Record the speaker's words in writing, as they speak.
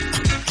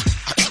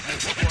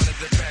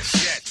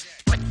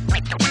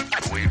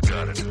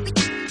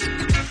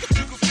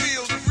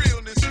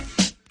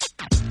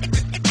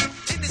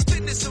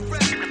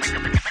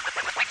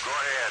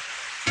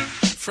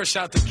Fresh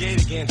out the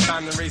gate again,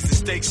 time to raise the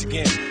stakes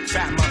again.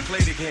 Fat my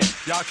plate again.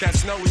 Y'all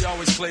cats know we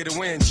always play to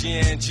win.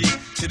 G&G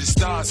to the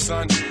stars,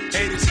 son.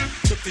 Haters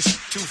took this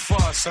shit too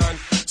far, son.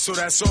 So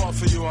that's all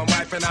for you. I'm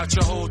wiping out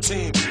your whole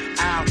team.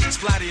 I'll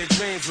splatter your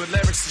dreams with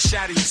lyrics to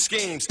shatter your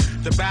schemes.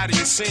 The badder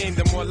you seem,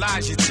 the more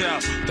lies you tell.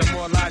 The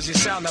more lies you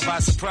shall. Now by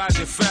surprise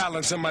you fell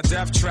into my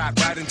death trap,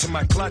 right into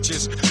my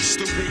clutches.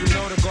 Stupid, you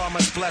know the God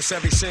must bless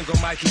every single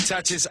mic he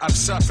touches. I've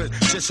suffered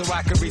just so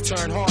I can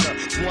return harder.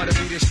 Wanna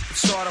be this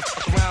starter,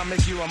 fuck around,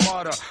 make you a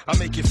martyr. I'll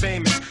make you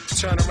famous.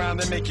 Turn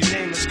around and make you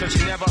nameless. Cause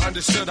you never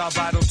understood how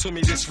vital to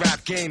me this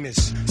rap game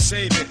is.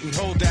 Save it and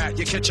hold that,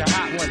 you catch a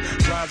hot one.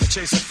 Rather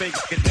chase a fake,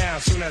 get down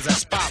soon as I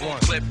spot one.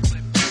 Clip. Do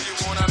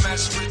you wanna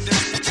mess with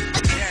this?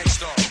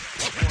 Gangstar,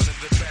 one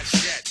of the best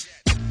yet.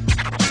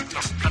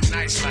 I'm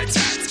nice like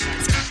that.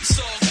 It's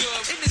all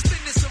good in this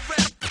business of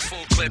rap.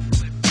 Full clip. Do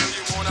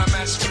you wanna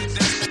mess with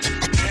this?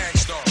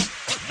 Gangstar,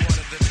 one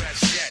of the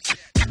best yet.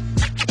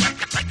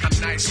 I'm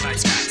nice like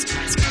that.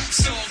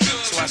 It's all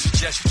good. So I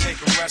suggest you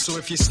take a rest. So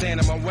if you stand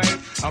in my way,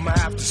 I'ma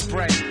have to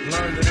spray.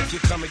 Learn that if you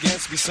come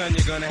against me, son,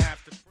 you're gonna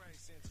have to.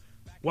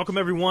 Welcome,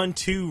 everyone,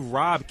 to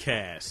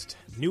Robcast.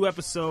 New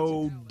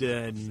episode,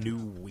 new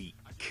week.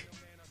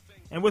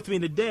 And with me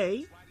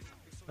today,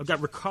 I've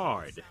got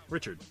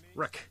Richard.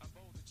 Rick,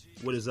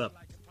 what is up,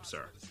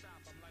 sir?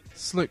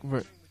 Slick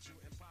Rick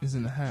is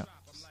in the house.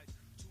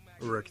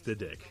 Rick the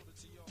Dick.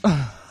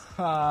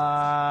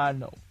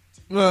 No.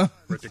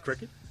 Rick the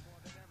Cricket?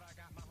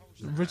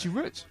 Richie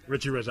Rich?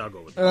 Richie Rich, I'll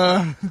go with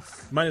that.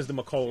 Mine is the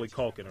Macaulay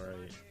Culkin,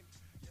 right?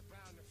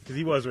 Because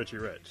he was Richie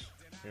Rich.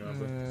 You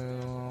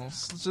know,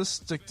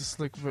 just stick to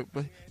Slick Rick,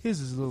 but here's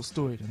his little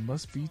story that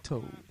must be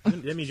told.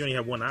 That means you only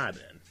have one eye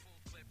then.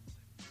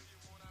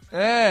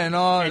 And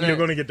you're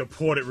going to get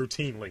deported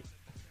routinely.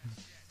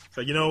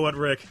 So you know what,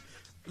 Rick?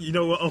 You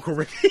know what, Uncle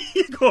Rick?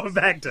 You're going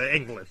back to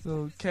England.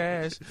 So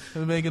cash,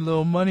 I'm making a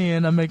little money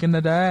and I'm making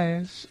the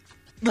dash.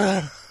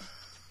 The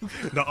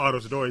art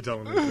of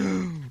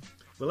storytelling.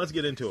 But let's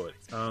get into it.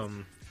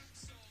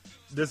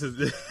 This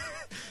is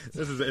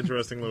an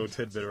interesting little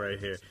tidbit right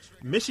here.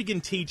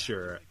 Michigan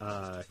teacher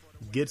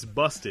gets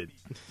busted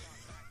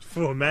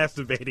for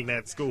masturbating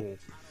at school.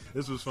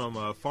 This was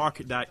from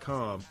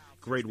Fark.com.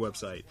 Great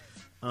website.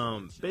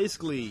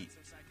 Basically,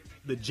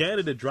 the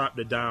janitor dropped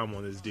a dime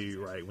on this dude,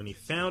 right, when he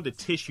found a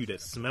tissue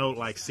that smelled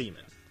like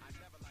semen.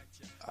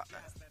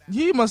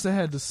 He must have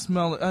had to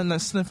smell it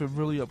and sniff it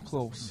really up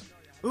close.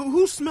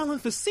 Who's smelling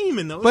for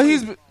semen, though? But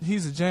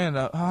he's a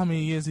janitor. How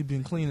many years he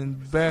been cleaning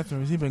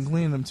bathrooms? He been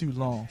cleaning them too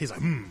long. He's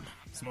like,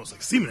 it smells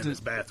like semen in this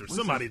bathroom.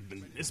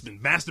 It's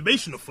been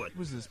masturbation afoot.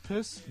 Was this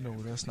piss? No,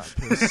 that's not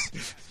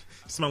piss.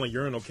 Smelling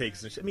urinal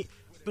cakes and shit. I mean,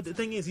 but the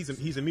thing is,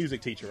 he's a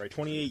music teacher, right?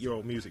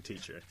 28-year-old music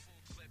teacher.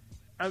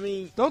 I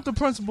mean, don't the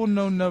principal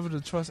know never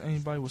to trust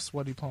anybody with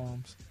sweaty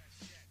palms?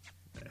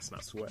 That's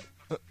not sweat.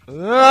 That's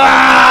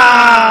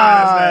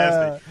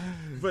nasty.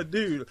 But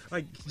dude,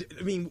 like,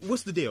 I mean,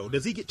 what's the deal?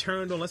 Does he get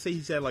turned on? Let's say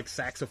he's had like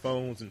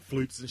saxophones and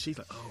flutes, and she's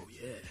like, "Oh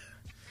yeah,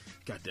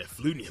 got that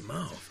flute in your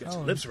mouth, got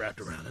your lips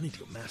wrapped around. I need to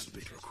go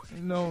masturbate real quick."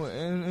 No,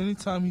 and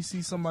anytime he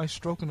sees somebody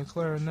stroking a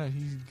clarinet,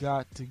 he's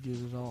got to get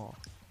it off.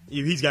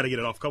 He's got to get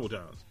it off a couple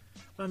times.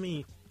 I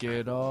mean, get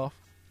it off.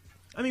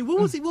 I mean, what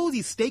was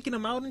he staking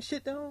him out and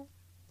shit though?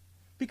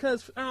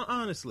 Because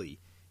honestly,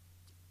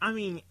 I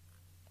mean,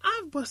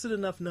 I've busted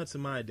enough nuts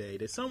in my day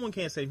that someone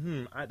can't say,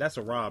 that's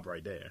a Rob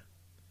right there.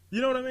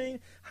 You know what I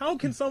mean? How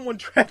can someone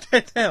track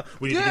that down?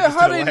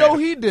 How they know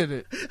he did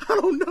it? I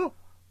don't know.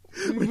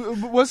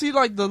 Was he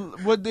like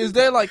is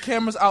there like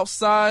cameras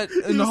outside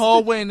in the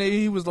hallway and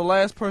he was the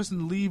last person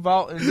to leave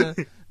out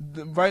and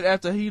right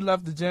after he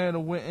left the janitor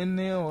went in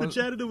there? Or? The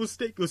janitor was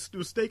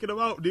staking him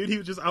out, dude. He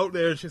was just out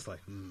there and just like,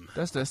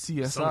 that's that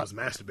CSI. Someone's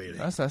masturbating.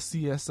 That's that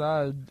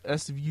CSI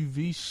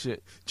SUV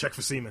shit. Check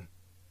for semen.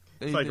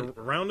 It's like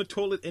around the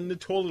toilet, in the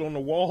toilet, on the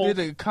wall. Did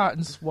a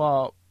cotton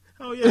swab.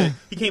 Oh, yeah.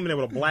 He came in there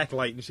with a black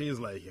light, and she was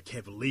like, I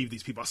can't believe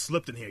these people. I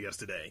slipped in here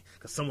yesterday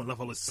because someone left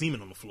all this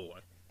semen on the floor.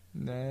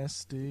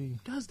 Nasty.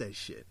 Does that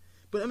shit.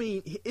 But, I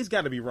mean, it's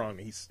got to be wrong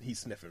that he's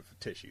sniffing for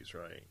tissues,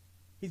 right?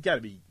 He's got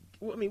to be...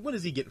 I mean, what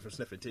is he getting for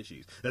sniffing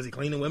tissues? Does he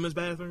clean the women's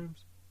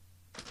bathrooms?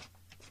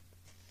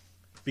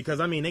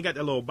 Because, I mean, they got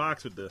that little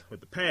box with the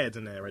pads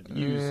in there, right? The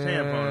used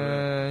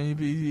tampon.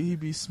 He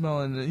be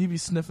smelling, he be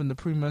sniffing the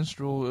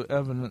premenstrual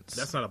evidence.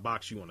 That's not a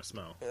box you want to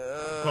smell.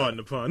 Pardon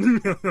the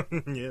pun.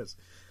 Yes.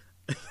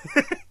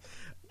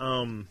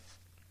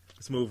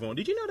 Let's move on.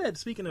 Did you know that,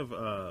 speaking of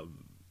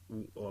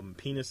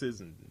penises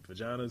and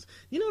vaginas,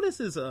 you know this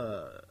is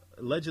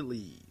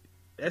allegedly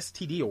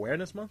STD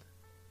Awareness Month?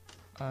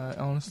 I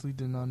honestly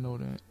did not know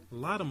that. A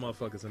lot of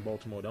motherfuckers in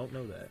Baltimore don't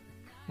know that.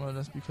 Well,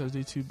 that's because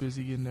they're too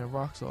busy getting their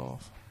rocks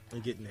off.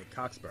 And getting their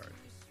cocks burned.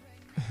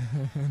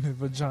 And their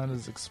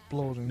vagina's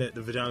exploding. The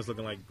vagina's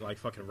looking like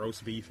fucking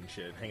roast beef and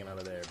shit, hanging out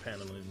of their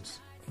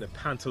pantaloons. The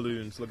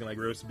pantaloons looking like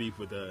roast beef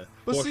with the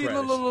horseradish.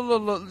 But see,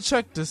 look,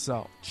 check this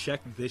out. Check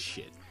this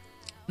shit.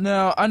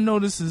 Now, I know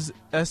this is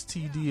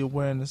STD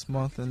Awareness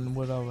Month and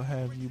whatever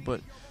have you,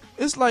 but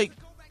it's like,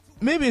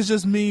 maybe it's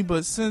just me,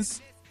 but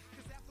since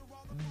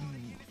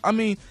I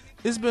mean,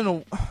 it's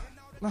been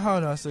how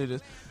do I say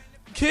this?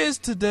 Kids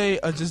today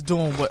are just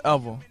doing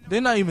whatever.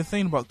 They're not even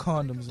thinking about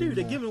condoms Dude, anymore.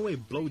 they're giving away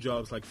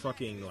blowjobs like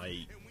fucking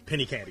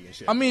penny candy and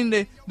shit. I mean,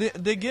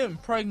 they're getting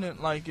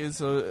pregnant like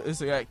it's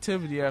an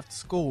activity after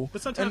school.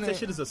 But sometimes that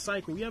shit is a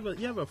cycle. You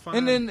ever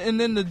find? And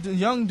then the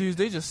young dudes,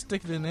 they just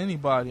stick it in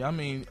anybody. I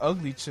mean,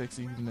 ugly chicks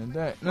even in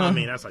that. I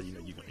mean, that's how you know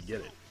you're gonna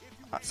get it.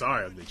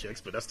 Sorry, ugly chicks,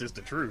 but that's just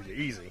the truth. You're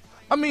easy.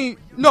 I mean,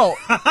 no.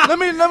 let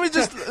me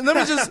just.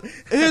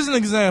 Here's an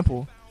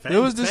example. Fat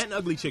and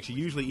ugly chicks are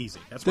usually easy.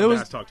 That's why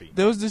guys talk to you.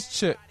 There was this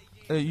chick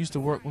that used to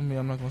work with me.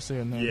 I'm not gonna say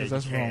her name because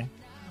that's wrong.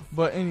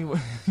 But anyway,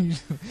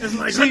 it's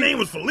like her name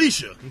was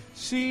Felicia.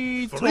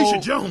 Felicia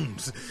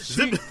Jones.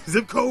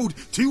 Zip code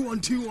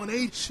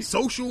 21218.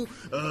 Social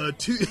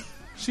 2.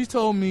 She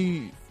told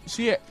me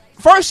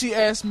first she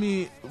asked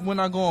me when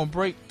I go on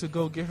break to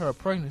go get her a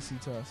pregnancy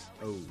test.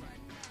 Oh.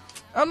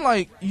 I'm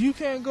like, you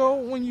can't go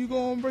when you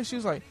go on break. She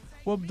was like,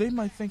 well, they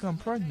might think I'm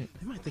pregnant.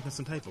 They might think I'm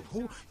some type of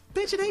whore.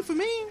 Bitch, it ain't for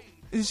me.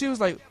 And she was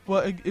like,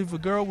 well, if a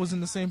girl was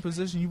in the same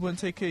position, you wouldn't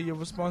take care of your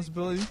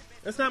responsibility?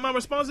 That's not my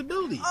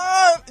responsibility.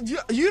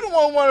 You the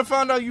one want to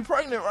find out you're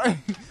pregnant, right?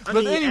 I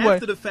mean, anyway,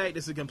 after the fact,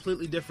 it's a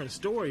completely different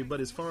story. But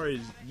as far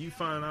as you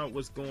find out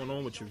what's going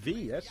on with your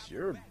V, that's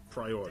your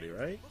priority,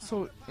 right?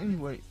 So,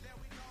 anyway,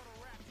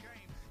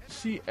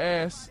 she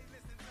asked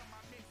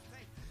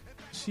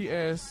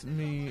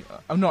me,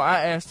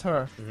 I asked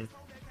her,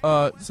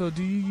 so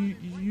do you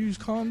use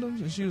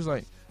condoms? And she was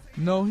like,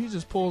 no, he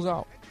just pulls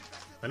out.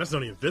 And that's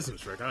none of your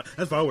business, Rick.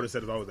 That's what I would have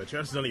said if I was at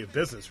church. That's none of your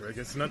business, Rick.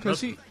 It's not.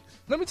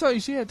 Let me tell you,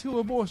 she had 2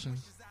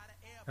 abortions.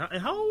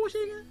 And how old was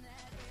she again?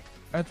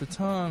 At the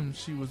time,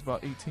 she was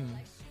about 18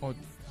 or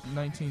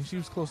 19. She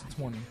was close to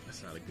 20.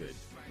 That's not a good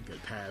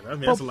path. I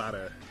mean, that's a lot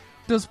of.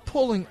 Does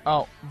pulling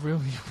out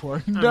really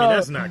work? I mean,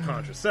 that's not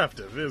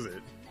contraceptive, is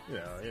it?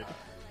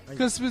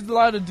 Because a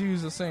lot of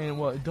dudes are saying,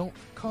 well,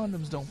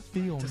 condoms don't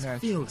feel natural.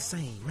 Feel the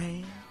same,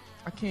 man.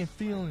 I can't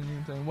feel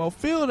anything. Well,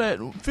 feel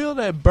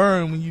that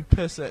burn when you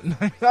piss at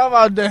night. How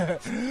about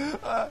that?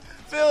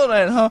 Feel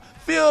that, huh?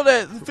 Feel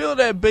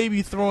that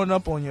baby throwing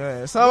up on your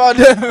ass. How about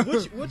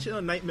that? Which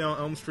Nightmare on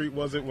Elm Street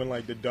was it when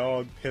the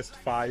dog pissed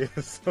fire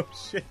or some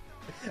shit?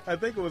 I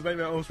think it was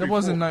Nightmare on Elm Street. That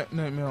wasn't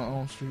Nightmare on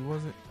Elm Street,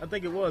 was it? I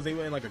think it was. They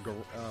were in in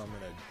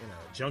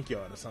a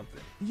junkyard or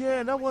something.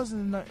 Yeah, that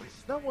wasn't.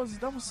 That was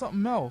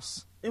something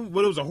else.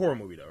 But it was a horror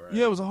movie though, right?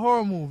 Yeah, it was a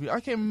horror movie.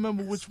 I can't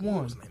remember which one.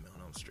 It was Nightmare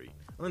on Elm Street.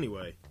 Well,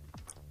 anyway.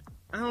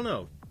 I don't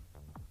know.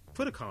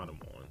 Put a condom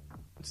on.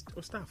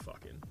 Or stop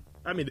fucking.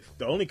 I mean,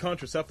 the only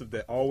contraceptive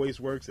that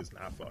always works is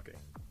not fucking.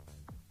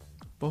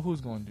 But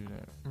who's going to do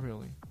that,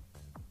 really?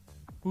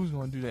 Who's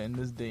going to do that in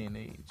this day and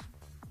age?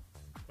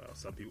 Well,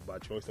 some people by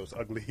choice, those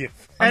ugly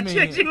chicks. I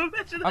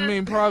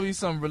mean, probably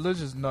some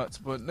religious nuts,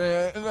 but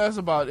that's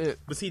about it.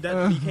 But see,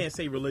 that you can't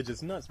say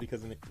religious nuts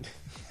because it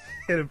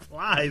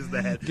implies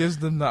that. Gives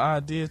them the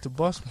idea to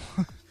bust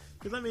one.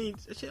 Because, I mean,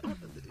 shit,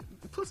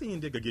 pussy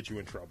and dick will get you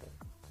in trouble.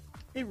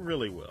 It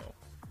really will.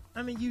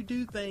 I mean, you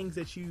do things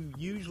that you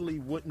usually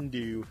wouldn't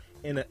do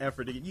in an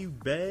effort to get you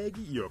beg,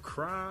 you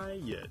cry,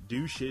 you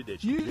do shit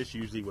that you just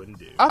usually wouldn't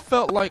do. I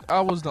felt like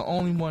I was the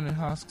only one in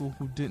high school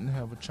who didn't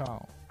have a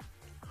child.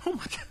 Oh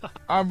my God.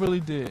 I really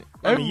did.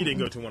 I mean, you didn't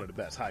go to one of the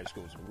best high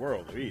schools in the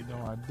world either.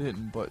 No, I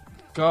didn't. But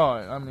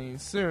God, I mean,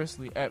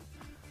 seriously,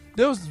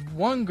 there was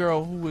one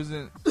girl who was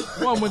I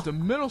went to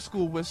middle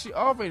school with. She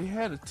already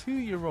had a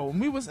 2-year-old.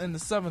 We was in the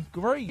 7th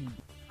grade.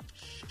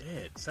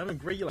 Shit, 7th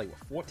grade, you're like,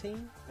 what,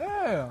 14?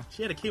 Yeah.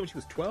 She had a kid when she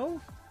was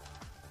 12?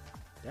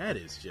 That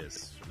is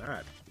just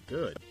not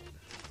good.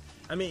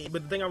 I mean,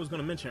 but the thing I was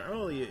going to mention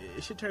earlier,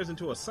 it shit turns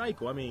into a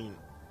cycle. I mean,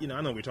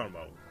 I know we're talking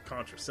about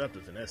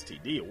contraceptives and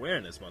STD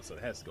awareness month, so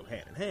it has to go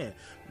hand in hand.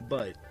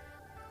 But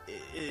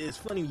it's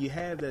funny, you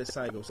have that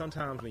cycle.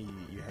 Sometimes when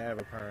you have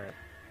a parent,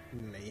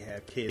 they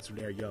have kids when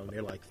they're young,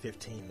 they're like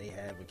 15, they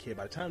have a kid.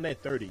 By the time they're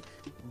 30,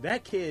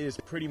 that kid is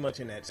pretty much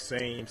in that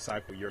same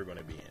cycle you're going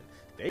to be in.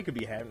 They could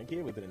be having a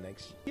kid within the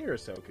next year or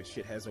so because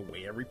shit has a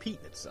way of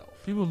repeating itself.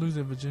 People lose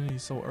their virginity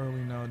so early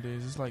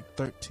nowadays. It's like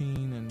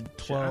 13 and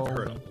 12. Shit, I've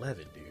heard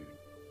 11, dude.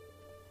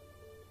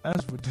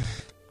 That's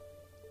ridiculous.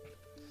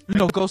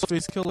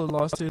 Ghostface Killer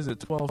lost his at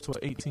 12 to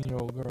an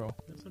 18-year-old girl.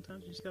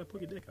 Sometimes you just gotta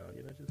pull your dick out,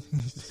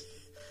 Just...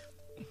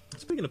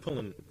 Speaking of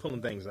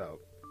pulling things out,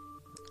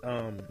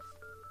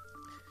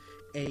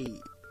 a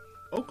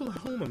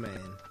Oklahoma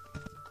man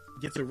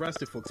gets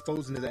arrested for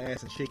exposing his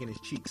ass and shaking his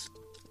cheeks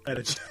at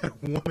a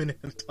woman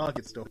in a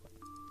Target store.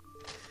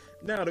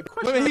 Now the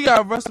question: Wait, he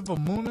got arrested for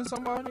mooning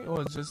somebody,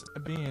 or just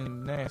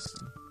being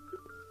nasty?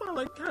 Well,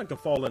 it kind of can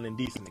fall under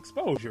indecent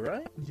exposure,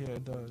 right? Yeah,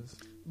 it does.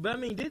 But I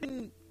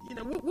mean,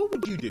 what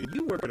would you do?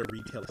 You work at a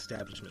retail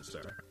establishment,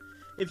 sir.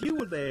 If you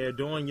were there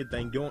doing your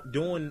thing,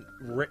 doing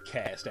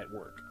Rickcast at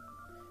work,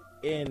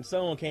 and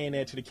someone came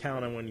there to the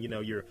counter when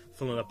you're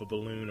filling up a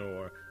balloon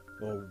or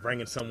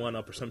bringing someone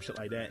up or some shit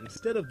like that,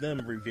 instead of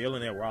them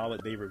revealing their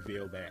wallet, they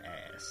reveal their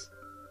ass.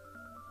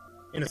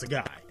 And it's a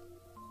guy.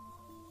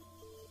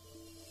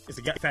 It's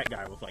a fat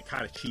guy with like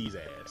cottage cheese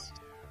ass.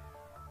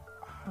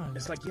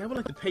 It's like, yeah, I would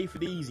like to pay for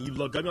these. And you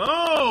look up,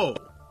 oh,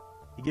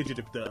 He gives you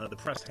the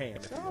pressed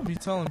hand. I don't be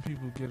telling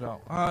people get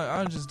out.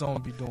 I just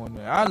don't be doing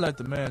that. I let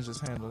the man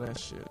just handle that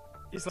shit.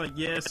 It's like,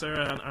 yeah, sir,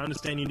 I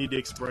understand you need to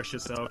express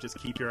yourself. Just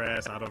keep your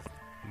ass out of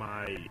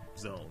my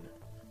zone,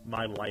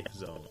 my life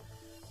zone.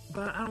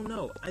 But I don't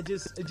know. I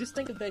just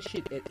think of that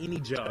shit at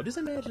any job. Just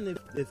imagine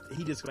if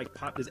he just like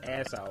popped his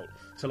ass out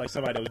to like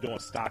somebody that was doing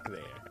stock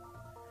there,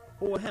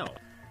 or hell,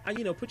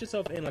 put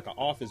yourself in like an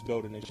office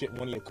building and shit.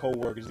 One of your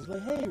coworkers is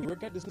like, "Hey, we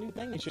got this new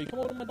thing and shit. Come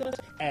over to my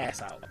desk,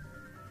 ass out,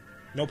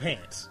 no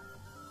pants."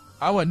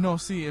 I wouldn't know.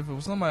 See, if it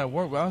was somebody at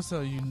work, I'll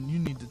tell you, you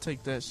need to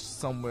take that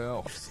somewhere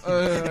else.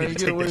 Take that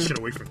shit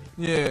away from me.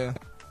 Yeah.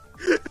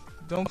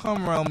 Don't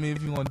come around me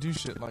if you want to do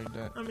shit like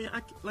that. I mean,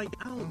 I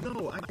don't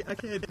know. I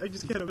can't. I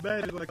just can't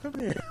imagine. Like, come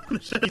here. I'm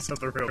gonna show you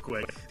something real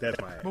quick. That's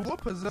my ass. But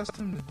what possessed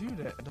him to do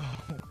that,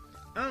 though?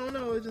 I don't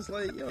know. It's just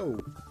like, yo.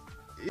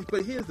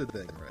 But here's the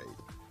thing, right?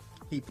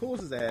 He pulls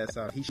his ass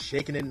out. He's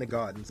shaking it in the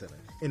garden center.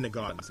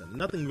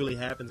 Nothing really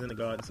happens in the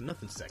garden center.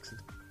 Nothing sexy.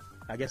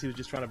 I guess he was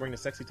just trying to bring the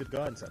sexy to the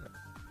garden center.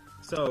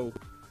 So,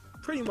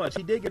 pretty much,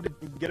 he did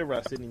get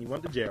arrested and he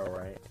went to jail,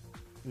 right?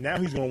 Now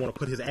he's going to want to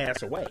put his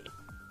ass away.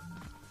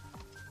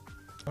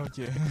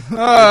 Okay. He's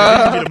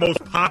going to be the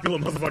most popular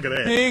motherfucker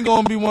there. He ain't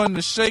going to be wanting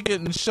to shake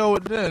it and show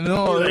it then.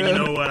 No, like, you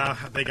know what? I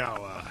think I'll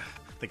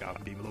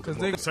be a little bit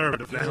more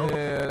conservative now.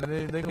 Yeah,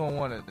 they going to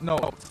want it. No,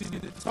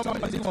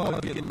 somebody's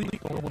going to get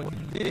leaked on what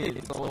he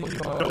did. So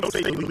don't say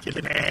leak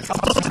your ass.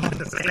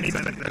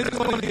 It's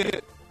going to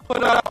get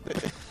put out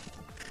there.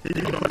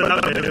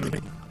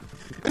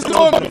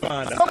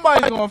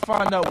 Somebody's going to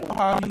find out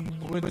how he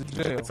went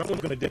to jail.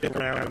 Someone's going to dig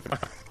around and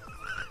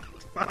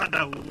find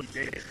out what he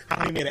did.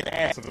 How he made an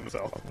ass of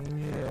himself.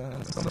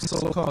 Yeah, some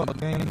so-called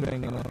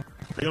gangbanger.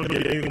 You're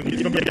going to be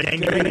a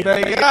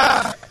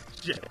gangbanger?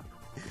 Shit.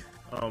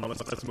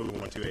 Let's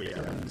move on to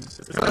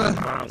a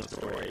violence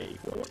story.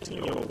 A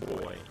 14-year-old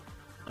boy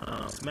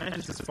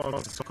smashes his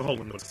father's skull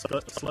with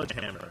a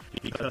sledgehammer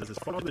because his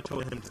father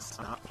told him to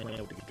stop playing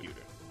with the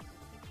computer.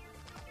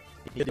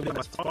 He didn't want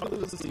his father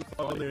to see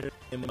father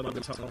and mother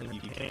telling him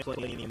you can't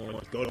play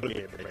anymore. Go to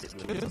bed,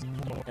 basically.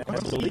 I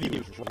believe he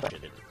was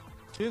rushing it.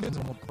 Kids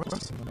are more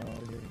pressing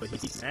nowadays. But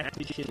he smacked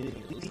his shit in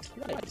at least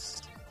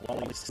twice while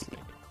he was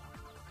sleeping.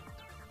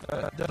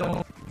 That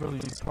don't really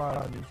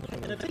surprise me.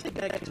 And I take it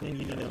back to when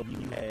you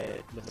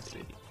had, let's see,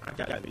 I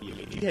got a video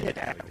game. You had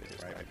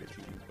Activision, right?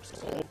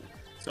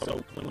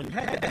 So when you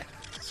had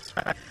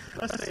that,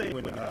 let's say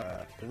when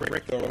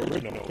Rick the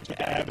original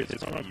Activision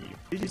is from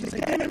you, did you say,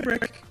 damn it,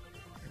 Rick?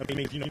 I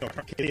mean,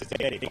 kids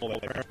today, they call it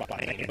their parents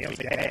by hand, they don't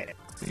say dad.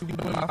 See,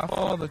 when my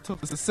father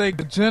took us to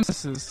Sega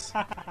Genesis,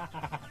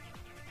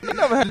 he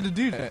never had to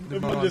do that.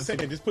 I'm just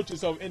saying, just put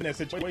yourself in that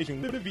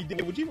situation. What if he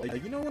did? Would you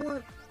like, you know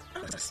what?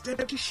 I'm gonna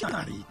stab the shit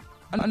out of you.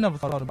 I never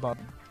thought about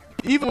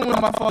it. Even when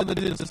my father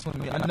did this with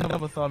me, I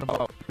never thought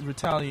about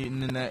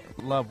retaliating in that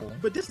level.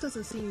 But this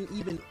doesn't seem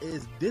even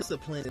as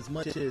disciplined as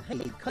much as,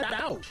 hey, cut it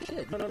out. Shit,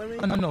 you know what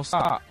I mean? No,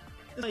 stop.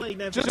 It's like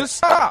that, just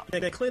stop.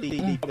 That clearly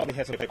they probably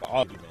had some type of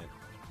argument.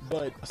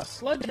 But a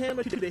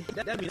sledgehammer to the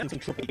head, that means that's some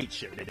Triple H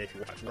shit that if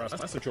you watch wrestling.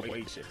 That's some Triple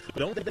H shit. But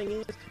the only thing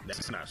is,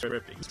 that's not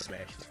scripted. He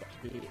smashed his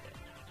fucking head.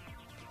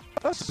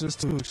 That's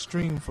just too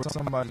extreme for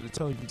somebody to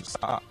tell you to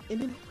stop.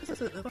 And then,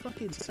 what's a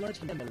fucking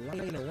sledgehammer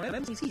lying around?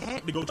 That means he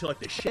had to go to, like,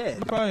 the shed.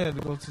 He probably had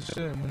to go to the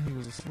shed when he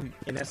was asleep.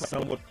 And that's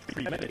somewhat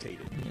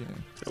premeditated. Yeah.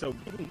 So,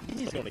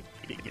 he's going to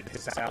get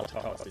his salad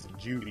tossed in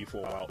juvie for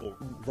a while, or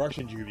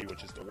Russian juvie,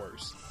 which is the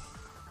worst.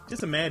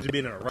 Just imagine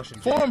being in a Russian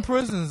juvie. Foreign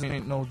prisons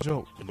ain't no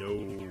joke. No.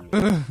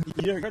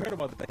 You heard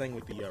about the thing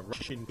with the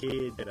Russian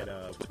kid that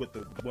was with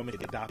the woman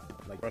that adopted,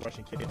 like,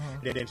 Russian kid?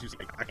 And then she was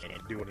like, I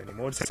can't do it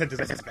anymore. Just sent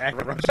his ass back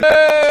to Russia.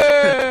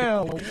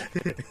 Damn!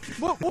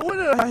 what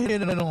did I hear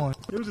that on?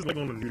 It was just like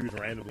on the news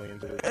randomly.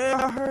 And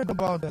yeah, I heard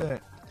about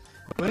that.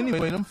 But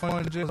anyway, them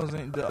foreign jails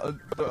ain't the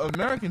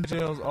American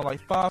jails are like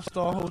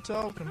 5-star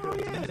hotel compared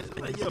to this.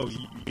 Like, yo,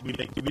 we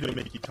don't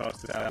make you toss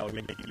the salad,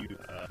 we make you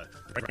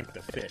drink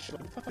the fish.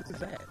 What the fuck is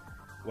that?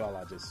 Well,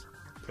 I just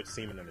put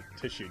semen in a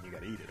tissue and you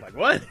gotta eat it. Like,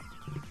 what?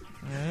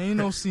 Yeah, ain't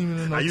no semen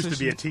in no tissue. I used to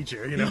be a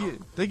teacher, you know.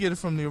 They get it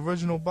from the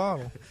original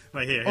bottle.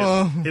 Like,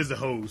 here's the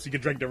hose. You can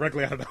drink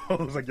directly out of the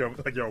hose like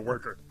you're a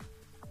worker.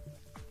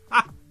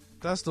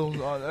 That's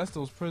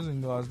those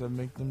prison guards that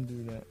make them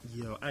do that.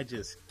 Yo, I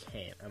just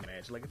can't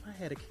imagine. Like, if I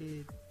had a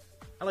kid,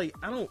 I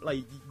don't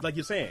like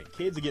you're saying,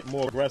 kids are getting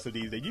more aggressive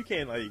these days. You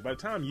can't, like, by the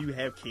time you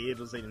have kids,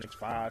 let's say the next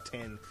 5,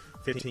 10,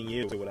 15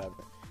 years or whatever,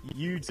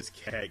 you just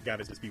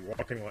gotta just be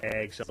walking on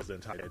eggshells the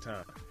entire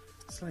time.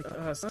 It's like,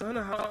 son,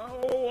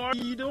 how are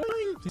you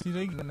doing? See,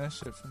 they getting that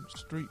shit from the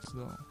streets,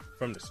 though.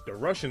 From the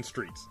Russian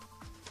streets.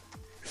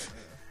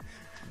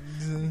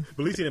 But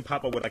at least he didn't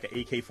pop up with like an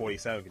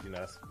AK-47, because, you know,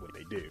 that's what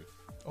they do.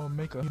 Or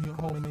make a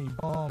homemade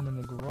bomb in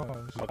the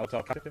garage. I'll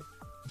talk to you.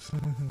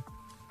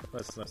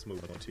 Let's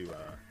move on to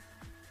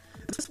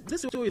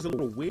this story is a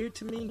little weird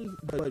to me,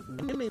 but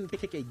women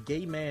kick a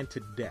gay man to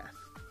death.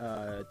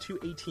 2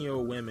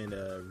 18-year-old women,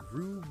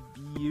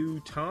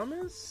 Rubu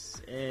Thomas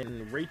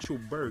and Rachel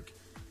Burke,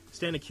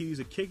 stand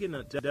accused of kicking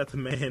to death a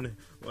man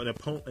in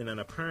an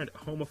apparent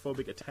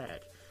homophobic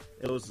attack.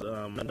 It was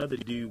another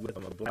dude with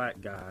a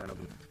black guy.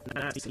 I'm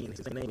not seeing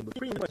his name, but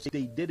pretty much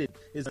they did it.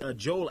 Is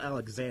Joel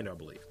Alexander, I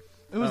believe.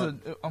 It was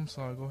I'm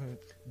sorry. Go ahead.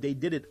 They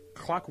did it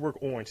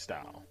Clockwork Orange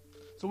style.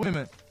 So wait a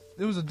minute.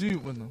 There was a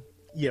dude with them.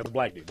 Yeah, it was a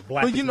black dude. The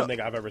blackest nigga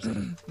I've ever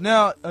seen.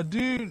 Now a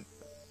dude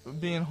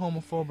being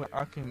homophobic,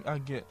 I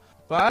get,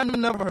 but I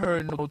never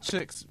heard no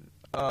chicks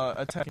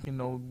attacking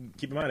no.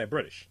 Keep in mind they're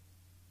British.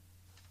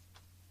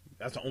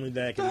 That's the only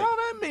thing I can. What the hell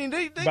that mean?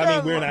 They but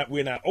I mean,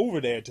 we're not over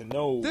there to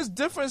know. There's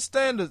different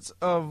standards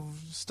of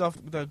stuff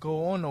that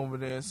go on over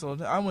there, so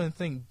I wouldn't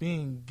think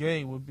being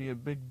gay would be a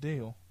big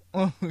deal.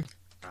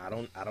 I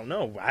don't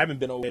know. I haven't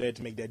been over there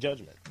to make that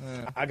judgment.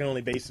 Yeah. I can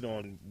only base it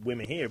on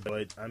women here,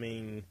 but I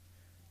mean,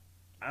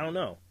 I don't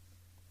know.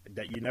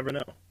 That you never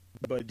know.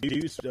 But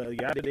dudes, the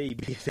guy that they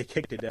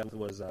kicked to death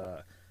was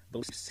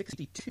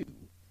 62,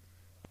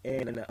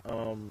 and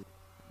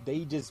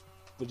they just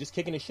were just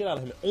kicking the shit out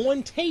of him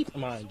on tape,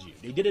 mind you.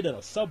 They did it in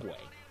a subway.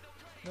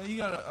 Now you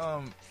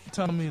gotta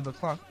tell me the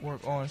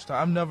Clockwork Orange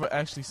style. I've never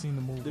actually seen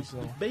the movie.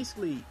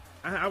 Basically,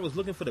 I was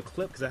looking for the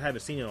clip because I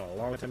haven't seen it in a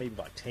long time, maybe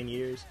about 10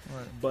 years.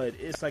 Right. But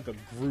it's like a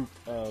group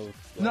of.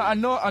 Like,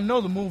 no, I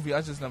know the movie.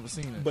 I just never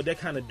seen it. But they're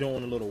kind of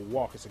doing a little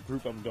walk. It's a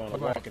group of them doing a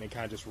walk, and they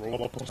kind of just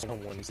roll up on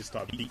someone and just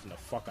start beating the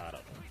fuck out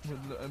of them.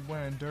 With,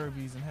 wearing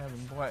derbies and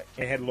having black.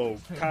 They had a little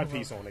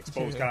codpiece on,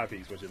 exposed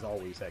codpiece, which is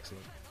always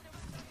excellent.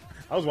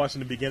 I was watching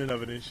the beginning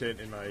of it and shit,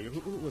 and like,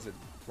 who was it?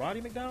 Roddy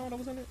McDowell that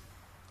was in it?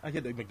 I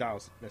get the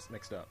McDowell's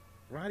next up.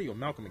 Roddy or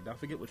Malcolm McDowell? I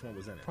forget which one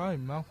was in it. Probably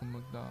Malcolm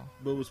McDowell.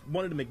 But it was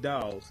one of the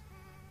McDowells.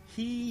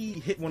 He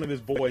hit one of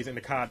his boys in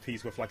the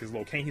codpiece with like his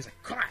little cane. He's like,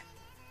 "God!"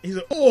 He's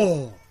like,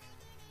 "Oh!"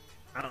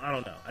 I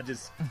don't know.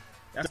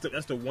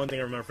 That's the one thing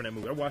I remember from that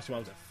movie. I watched it when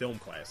I was in film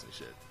class and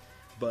shit.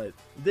 But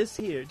this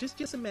here, just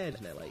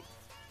imagine that, like,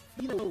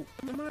 you know,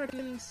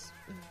 Americans,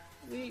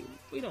 we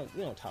don't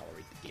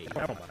tolerate the gays.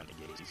 I don't mind the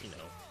gays, you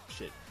know,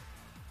 shit.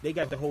 They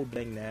got the whole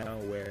thing now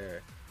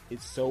where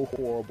it's so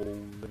horrible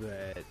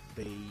that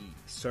they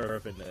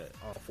serve in the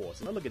armed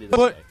forces. Now look at it this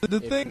way.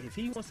 If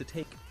he wants to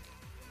take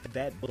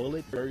that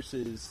bullet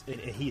versus, and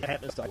he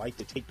happens to like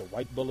to take the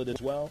white bullet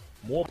as well,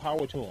 more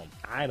power to him.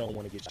 I don't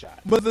want to get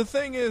shot. But the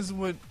thing is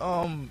with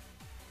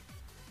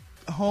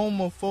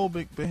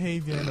homophobic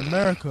behavior in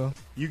America,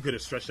 you could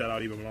have stretched that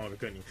out even longer,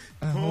 couldn't you?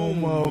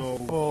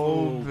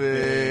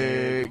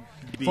 Homophobic.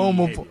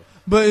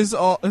 But it's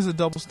a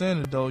double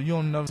standard though. You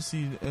don't never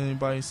see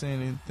anybody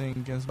saying anything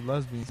against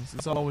lesbians.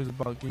 It's always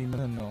about gay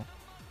men though.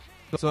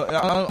 So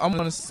I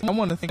want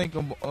to think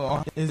of,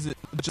 is it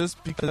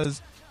just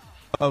because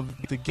of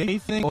the gay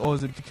thing, or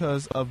is it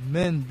because of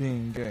men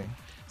being gay?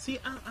 See,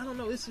 I don't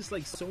know. It's just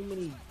like so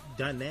many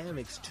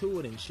dynamics to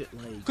it and shit.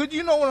 Like, cause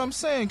you know what I'm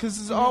saying?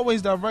 Because it's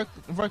always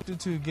directed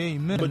to gay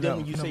men. But then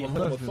when you say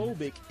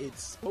homophobic,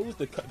 it's supposed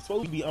to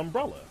be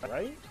umbrella,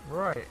 right?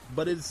 Right.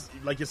 But it's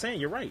like you're saying.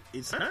 You're right.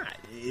 It's not.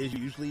 It's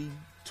usually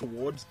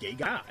towards gay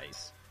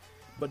guys.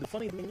 But the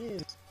funny thing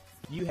is,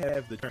 you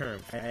have the term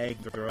fag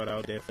thrown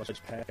out there,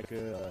 fudge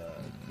packer,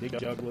 big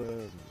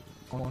juggler,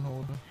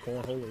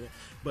 cornholder.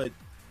 But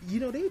you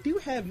know, they do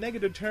have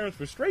negative terms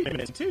for straight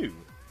men, too.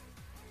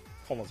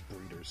 Homeless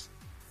breeders.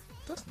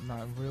 That's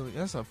not really...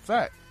 That's a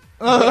fact.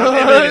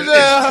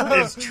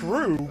 It's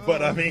true,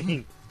 but I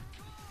mean,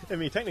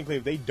 technically,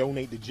 if they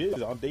donate the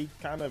jizz, aren't they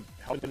kind of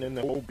helping in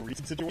the whole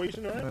breeding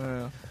situation,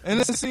 right? And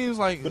it seems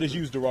like... But it's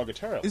used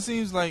derogatorily. It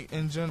seems like,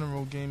 in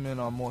general, gay men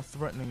are more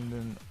threatening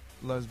than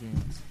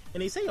lesbians.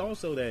 And they say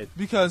also that...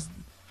 Because...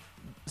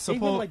 gay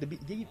guys like to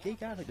beat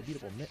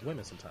up on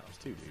women sometimes,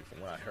 too, dude, from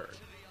what I heard.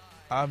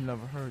 I've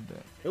never heard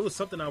that. It was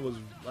something I was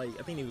like,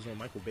 I think it was on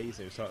Michael Bay's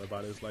and was talking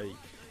about it. It's like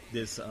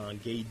this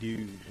gay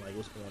dude like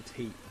was on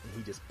tape and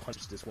he just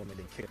punched this woman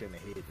and kicked her in the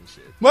head and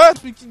shit. Well,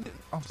 that's because,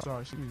 I'm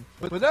sorry,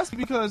 but that's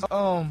because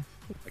oh my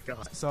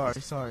God. Sorry,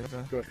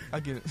 I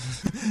get it.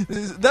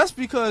 That's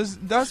because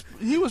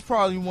he was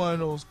probably one of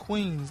those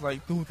queens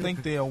like who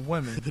think they are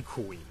women. The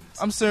queens.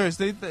 I'm serious.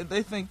 They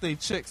think they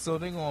chicks, so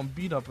they gonna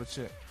beat up a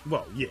chick.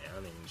 Well, yeah,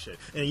 I mean shit.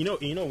 And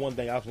you know one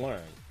thing I've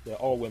learned, that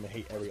all women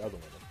hate every other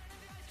woman.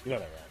 You know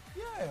that,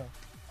 right? Yeah.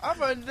 I've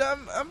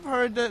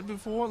heard that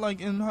before. Like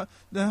in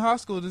high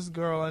school, this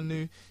girl I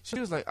knew, she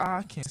was like,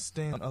 I can't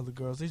stand other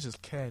girls. They just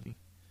catty.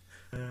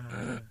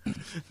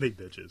 They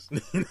bitches.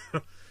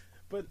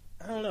 But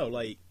I don't know.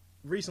 Like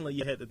recently,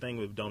 you had the thing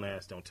with "Don't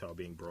Ask, Don't Tell"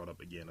 being brought up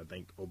again. I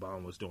think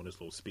Obama was doing this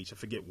little speech. I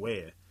forget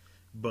where,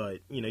 but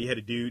you know, you had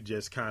a dude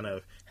just kind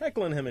of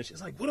heckling him, and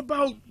she's like, "What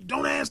about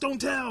Don't Ask, Don't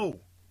Tell?"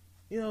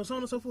 You know, so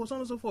on and so forth,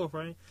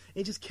 right? And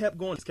he just kept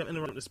going, just kept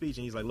interrupting the speech,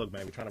 and he's like, "Look,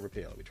 man, we're trying to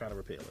repeal it."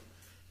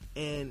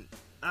 And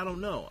I don't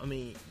know. I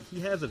mean,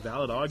 he has a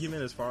valid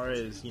argument as far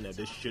as, you know,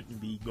 this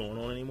shouldn't be going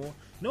on anymore.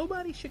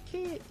 Nobody should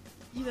care.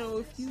 You know,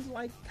 if you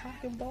like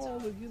cock and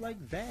balls, if you like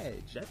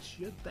vag, that's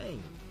your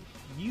thing.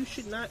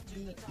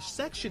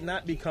 Sex should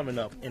not be coming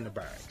up in the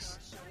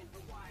barracks.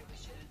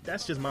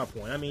 That's just my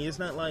point. I mean, it's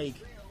not like,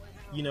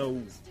 you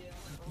know,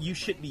 you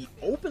should be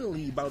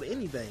openly about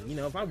anything. You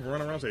know, if I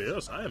run around and say,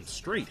 yes, I am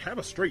straight, have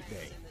a straight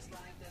day,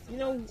 you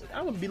know,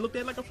 I would be looked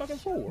at like a fucking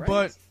fool, right?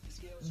 But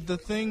the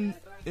thing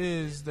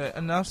is that,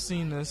 and I've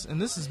seen this,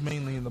 and this is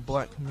mainly in the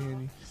black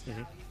community.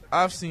 Mm-hmm.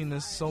 I've seen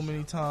this so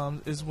many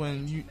times. Is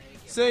when you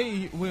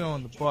say we're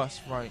on the bus,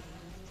 right?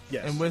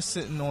 Yes. And we're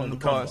sitting on the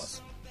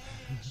bus.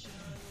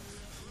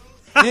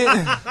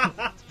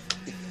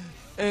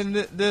 And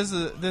there's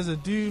a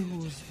dude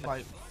who's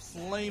like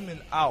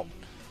flaming out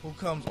who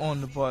comes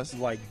on the bus,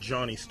 like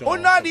Johnny Storm, or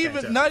not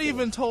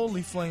even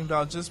totally flamed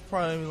out, just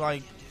probably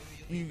like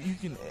you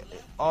can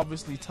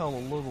obviously tell a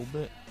little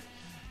bit.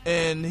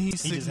 And he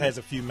just has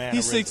a few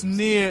mannerisms. He sits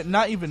near,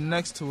 not even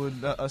next to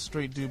a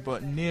straight dude,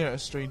 but near a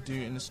straight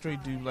dude, and the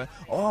straight dude like,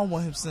 oh, I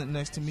want him sitting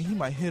next to me. He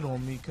might hit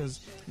on me because,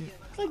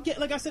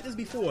 like I said this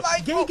before,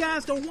 like, gay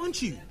guys don't want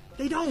you.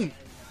 They don't.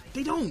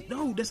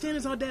 No, the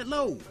standards aren't that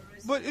low.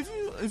 But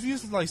if you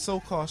like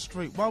so-called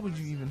straight, why would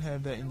you even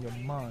have that in your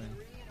mind?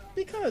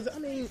 Because I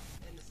mean,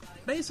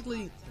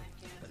 basically,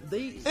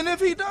 and if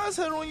he does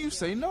hit on you,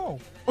 say no.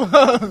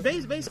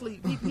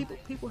 basically,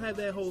 people have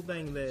that whole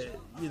thing that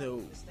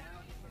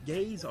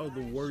gays are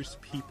the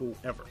worst people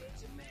ever.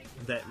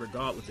 That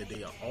regardless that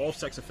they are all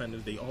sex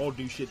offenders, they all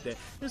do shit that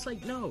it's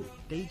like, no,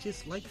 they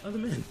just like other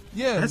men.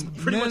 Yeah, that's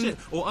pretty much it.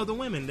 Or other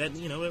women that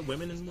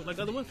women and like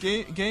other women.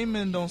 Gay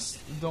men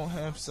don't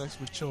have sex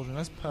with children.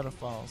 That's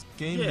pedophiles.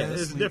 Gay men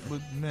sleep different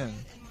with men.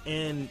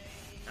 And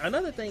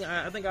another thing,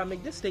 I think I'll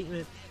make this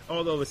statement,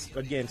 although it's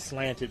again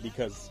slanted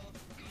because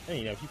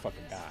if you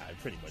fucking die,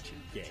 pretty much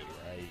you're gay,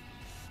 right?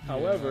 Yeah.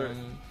 However,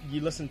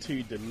 you listen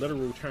to the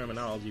literal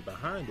terminology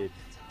behind it.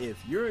 If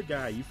you're a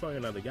guy, you fuck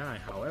another guy,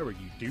 however,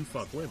 you do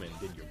fuck women,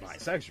 then you're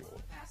bisexual.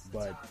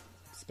 But,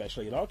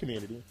 especially in our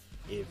community,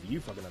 if you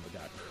fuck another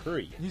guy,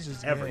 period,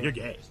 you're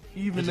gay.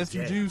 Even if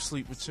you do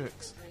sleep with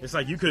chicks. It's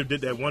like you could have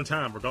did that one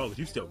time, regardless,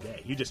 you're still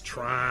gay. You're just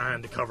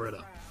trying to cover it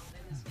up.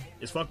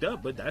 It's fucked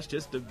up, but that's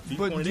just the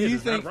viewpoint.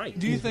 It's not right.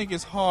 Do you think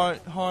it's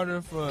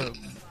harder for...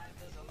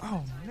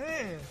 Oh,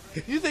 man.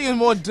 You think it's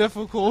more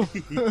difficult?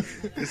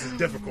 This is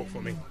difficult for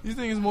me. You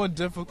think it's more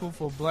difficult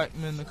for black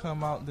men to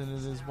come out than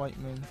it is white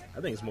men? I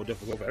think it's more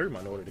difficult for every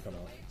minority to come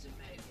out.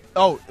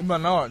 Oh,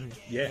 minority.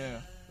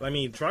 Yeah. I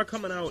mean, try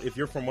coming out if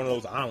you're from one of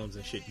those islands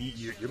and shit.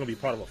 You're going to be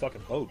part of a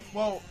fucking boat.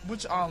 Well,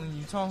 which island are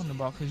you talking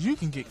about? Because you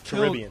can get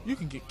killed. Caribbean. You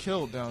can get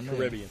killed down there.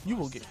 Caribbean. You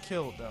will get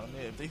killed down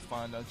there if they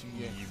find out you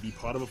get. You'd be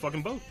part of a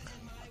fucking boat.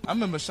 I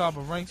remember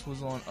Shabba Ranks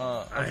was on.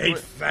 I hate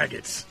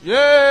faggots.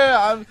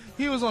 Yeah,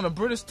 he was on a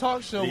British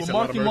talk show with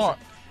Marky Mark,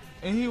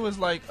 and he was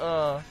like,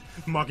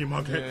 Marky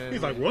Mark. Yeah,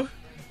 he's like, what?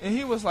 And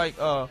he was like,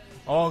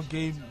 all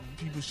gay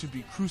people should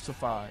be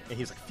crucified. And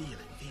he's like, feel it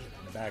in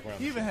the background.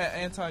 He even had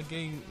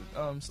anti-gay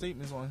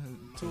statements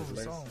on two of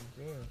his songs.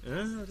 Yeah.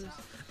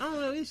 I don't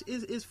know.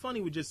 It's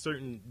funny with just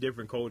certain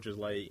different cultures.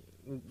 Like,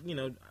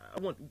 I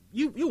want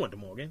you went to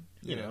Morgan,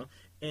 you know,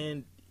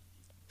 and.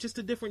 Just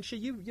a different shit.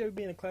 You ever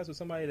be in a class with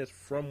somebody that's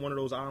from one of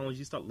those islands,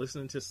 you start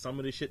listening to some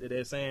of the shit that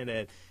they're saying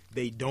that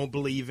they don't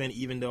believe in,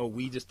 even though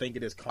we just think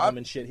it is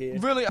common shit here.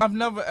 Really, I've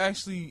never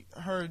actually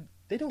heard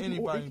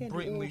anybody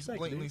blatantly sex,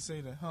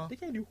 say that, huh? They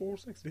can't do oral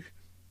sex, dude.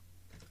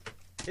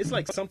 It's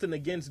like something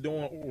against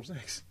doing oral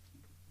sex.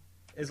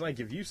 It's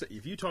like if you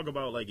talk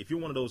about, like, if you're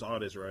one of those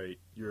artists, right,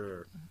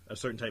 you're a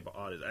certain type of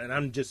artist, and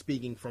I'm just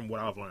speaking from what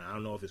I've learned. I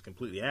don't know if it's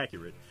completely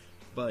accurate,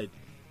 but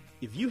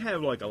if you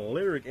have, like, a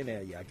lyric in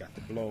there, I got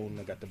blown,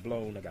 or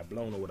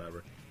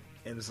whatever,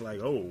 and it's like,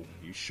 oh,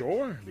 you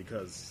sure?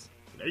 Because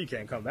you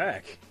can't come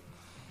back.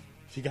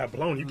 If you got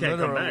blown, you can't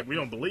come back. We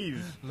don't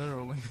believe.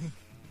 Literally.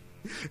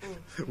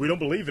 We don't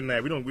believe in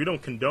that. We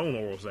don't condone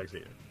oral sex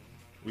here.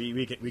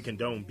 We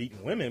condone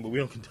beating women, but we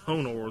don't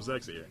condone oral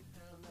sex here.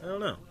 I don't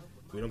know.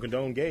 We don't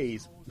condone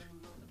gays.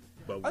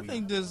 But I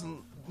think there's,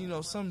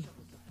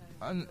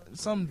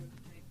 some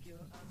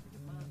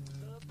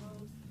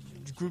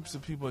groups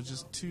of people are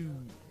just too,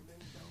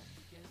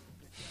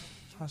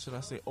 how should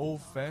I say,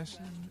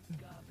 old-fashioned.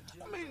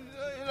 I mean,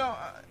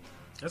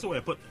 that's the way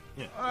I put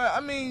it. Yeah. I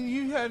mean,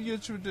 you have your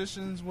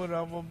traditions,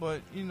 whatever, but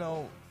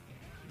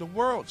the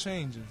world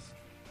changes.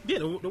 Yeah,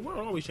 the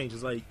world always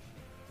changes. Like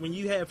when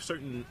you have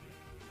certain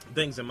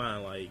things in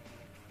mind, like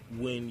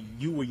when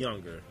you were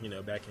younger,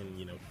 back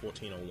in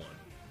 1401.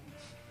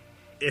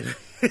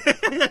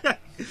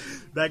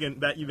 back in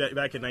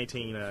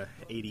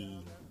 1980,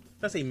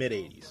 let's say mid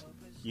 80s.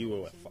 You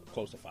were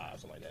close to 5,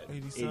 something like that.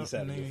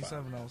 87, I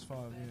was 5,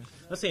 yeah.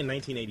 Let's say in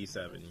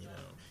 1987,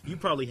 you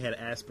probably had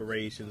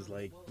aspirations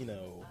like,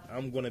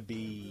 I'm going to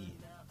be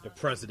the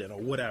president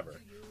or whatever.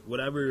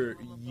 Whatever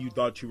you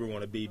thought you were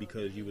going to be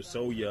because you were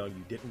so young,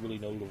 you didn't really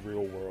know the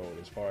real world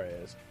as far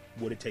as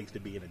what it takes to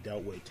be an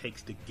adult, what it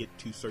takes to get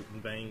to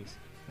certain things.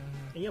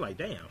 Mm-hmm. And you're like,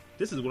 damn,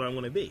 this is what I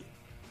want to be.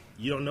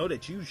 You don't know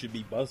that you should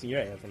be busting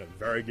your ass from the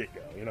very get-go.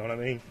 You know what I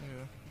mean?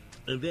 Yeah.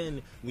 And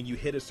then when you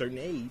hit a certain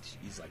age,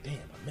 you're like, damn,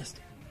 I missed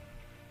it.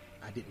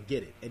 I didn't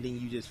get it. And then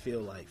you just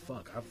feel like,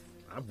 fuck,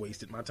 I've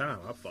wasted my time.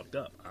 I fucked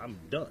up. I'm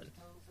done.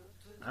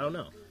 I don't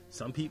know.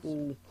 Some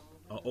people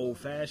are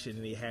old-fashioned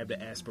and they have the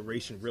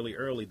aspiration really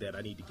early that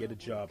I need to get a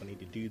job, I need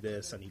to do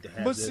this, I need to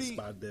have this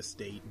by this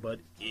date, but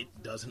it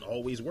doesn't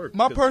always work.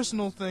 My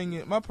personal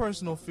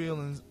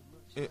feelings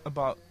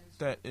about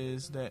that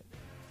is that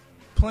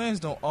plans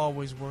don't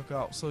always work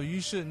out, so you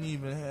shouldn't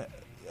even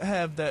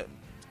have that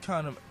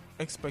kind of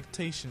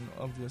expectation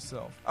of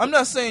yourself. I'm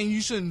not saying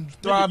you shouldn't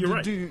strive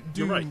to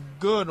do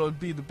good or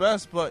be the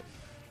best, but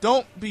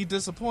don't be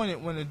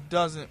disappointed when it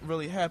doesn't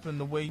really happen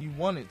the way you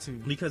want it to.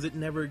 Because it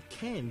never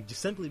can,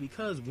 just simply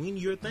because when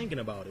you're thinking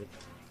about it,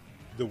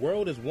 the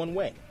world is one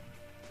way.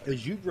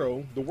 As you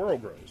grow, the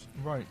world grows.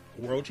 Right.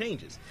 The world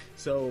changes.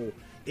 So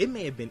it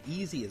may have been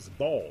easy as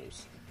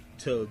balls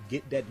to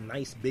get that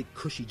nice, big,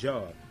 cushy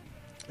job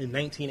in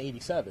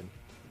 1987.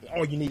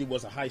 All you needed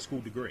was a high school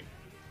degree.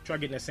 Try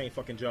getting that same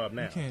fucking job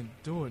now. You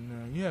can't do it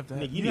now. You have to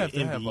have, you need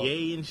an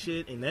MBA and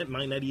shit, and that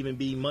might not even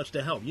be much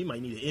to help. You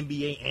might need an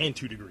MBA and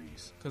 2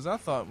 degrees. Because I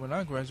thought when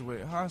I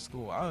graduated high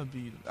school, I'd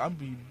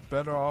be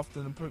better off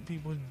than the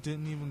people who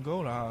didn't even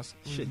go to high school.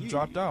 Shit, you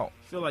dropped out.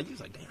 Feel like you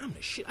was like, damn, I'm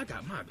the shit. I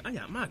got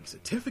my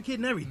certificate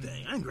and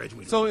everything. I ain't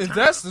graduated. So if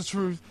that's the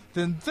truth,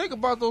 then think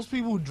about those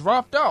people who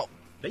dropped out.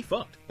 They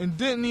fucked And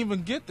didn't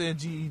even get their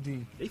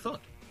GED. They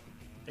fucked.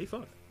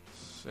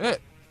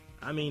 Shit.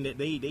 I mean,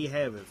 they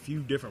have a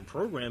few different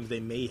programs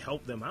that may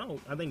help them out.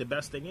 I think the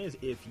best thing is,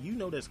 if you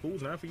know that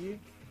school's not for you,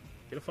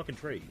 get a fucking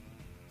trade.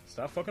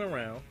 Stop fucking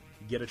around.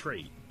 Get a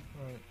trade.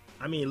 Right.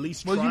 I mean, at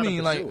least Well, try you to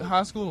mean pursue like it.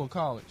 high school or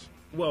college?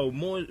 Well,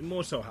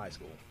 more so high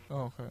school.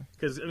 Oh, okay.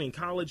 Because, I mean,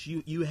 college,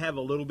 you have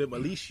a little bit, but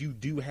at least you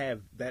do have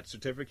that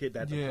certificate,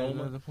 that diploma.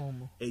 Yeah, the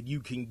diploma. And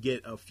you can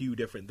get a few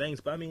different things.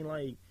 But, I mean,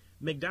 like,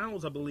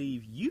 McDonald's, I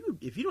believe,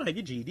 if you don't have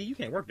your GED, you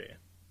can't work there.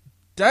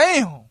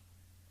 Damn!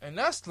 And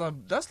that's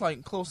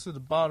like close to the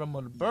bottom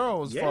of the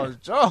barrel as far as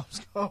jobs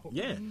go.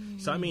 Yeah.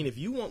 So, I mean, if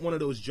you want one of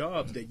those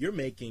jobs that you're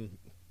making,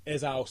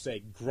 as I'll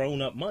say,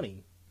 grown-up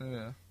money,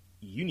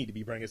 you need to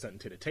be bringing something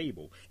to the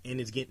table. And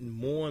it's getting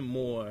more and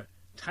more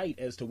tight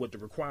as to what the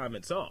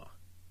requirements are.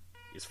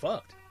 It's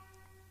fucked.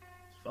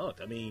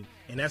 I mean,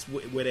 and that's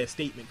where that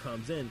statement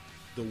comes in.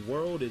 The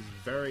world is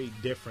very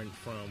different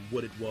from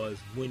what it was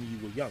when you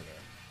were younger.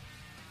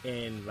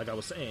 And like I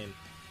was saying,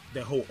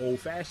 that whole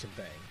old-fashioned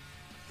thing,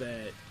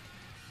 that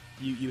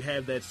you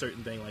have that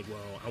certain thing like,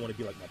 well, I want to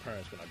be like my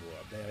parents when I grow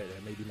up.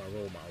 That may be my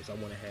role models. I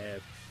want to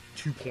have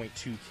 2.2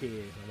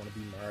 kids. I want to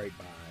be married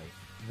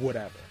by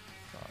whatever.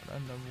 God, I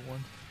never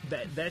won.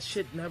 That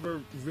shit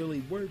never really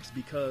works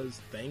because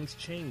things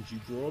change. You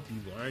grow up,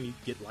 you learn, you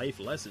get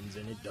life lessons,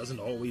 and it doesn't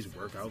always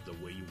work out the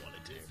way you want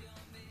it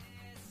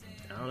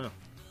to. I don't know.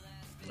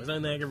 There's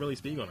nothing I can really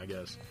speak on, I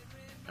guess.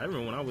 I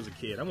remember when I was a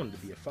kid, I wanted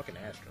to be a fucking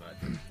astronaut.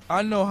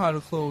 I know how to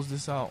close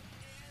this out.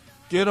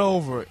 Get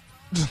over it.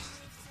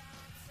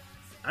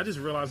 I just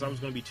realized I was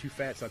going to be too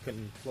fat, so I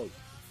couldn't float.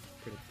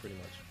 Pretty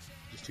much.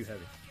 Just too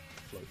heavy.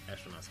 Float,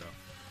 astronaut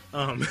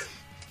style.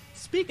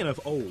 Speaking of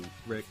old,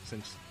 Rick,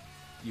 since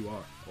you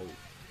are old.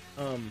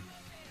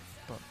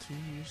 About 2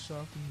 years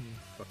sharper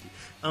Fuck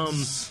than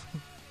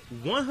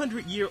you. you.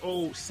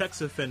 100-year-old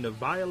sex offender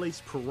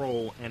violates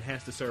parole and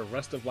has to serve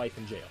rest of life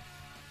in jail.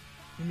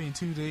 You mean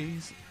 2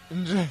 days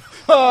in jail?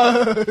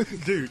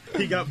 Dude,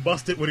 he got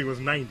busted when he was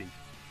 90.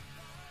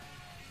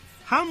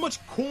 How much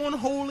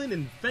cornholing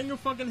and finger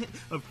fucking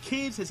of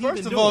kids has he been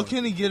doing? First of all,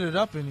 can he get it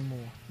up anymore?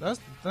 That's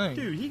the thing.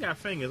 Dude, he got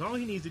fingers. All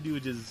he needs to do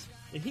is just...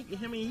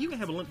 I mean, you can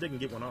have a limp dick and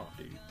get one off,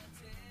 dude.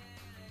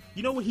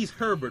 You know what? He's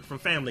Herbert from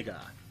Family Guy.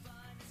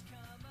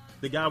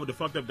 The guy with the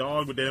fucked up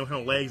dog with the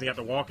legs and got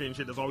the walker and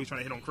shit that's always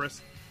trying to hit on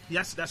Chris.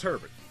 Yes, that's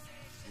Herbert.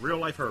 Real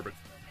life Herbert.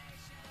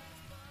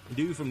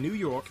 Dude from New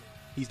York.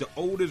 He's the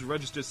oldest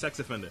registered sex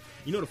offender.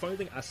 You know the funny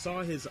thing? I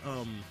saw his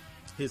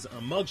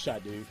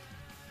mugshot, dude.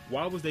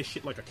 Why was that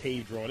shit like a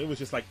cave drawing? It was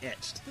just like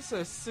etched. This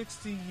says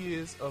 60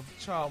 years of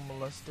child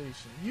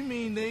molestation. You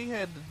mean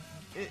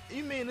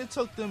it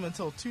took them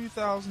until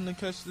 2000 to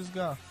catch this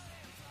guy?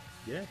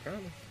 Yeah,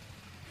 apparently.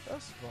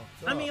 That's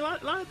fucked up. I mean, a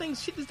lot of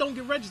things, shit just don't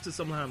get registered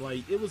sometimes.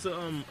 Like, it was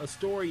a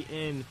story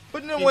in...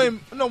 But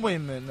wait a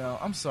minute now.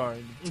 I'm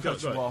sorry to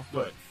cut you off,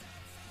 but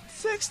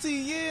 60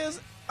 years?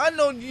 I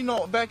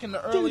know, back in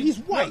the early... Dude, he's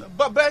white.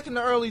 But back in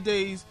the early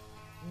days,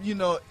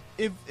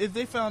 if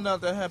they found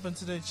out that happened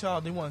to their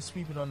child, they want to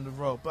sweep it under the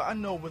rug. But I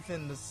know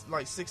within the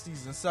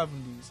 60s and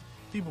 70s,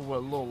 people were a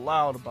little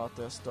loud about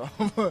that stuff.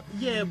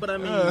 Yeah, but I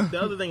mean,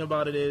 the other thing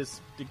about it is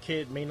the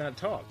kid may not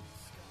talk.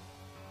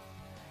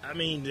 I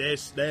mean,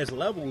 there's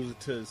levels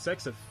to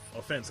sex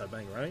offense, I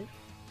think, right?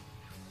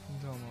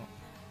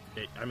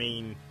 I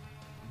mean,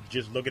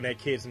 just looking at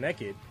kids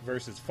naked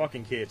versus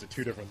fucking kids are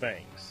two different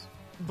things.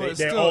 But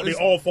they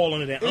all fall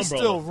under that umbrella. It's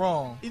still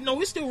wrong. No,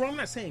 it's still wrong. I'm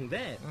not saying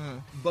that.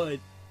 But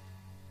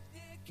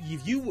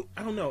if you,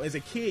 I don't know, as a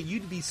kid,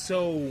 you'd be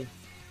so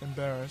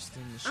embarrassed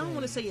and ashamed. I don't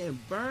want to say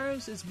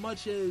embarrassed as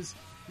much as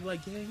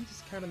like, yeah, he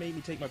just kind of made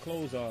me take my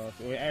clothes off,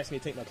 or asked me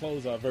to take my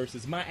clothes off,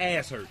 versus my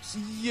ass hurts.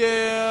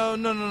 Yeah,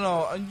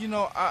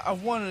 no. I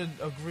want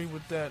to agree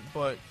with that,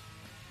 but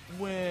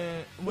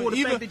when the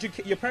even fact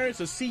that your parents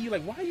will see you,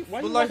 like, why you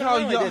like how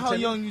that,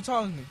 young you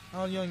talking?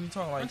 How young you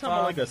talking? Like I'm talking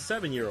about like a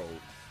 7-year-old.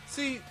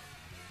 See,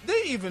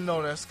 they even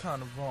know that's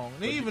kind of wrong.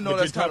 They even know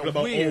that's kind of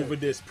weird. You're talking about over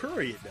this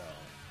period, though.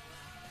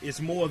 It's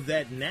more of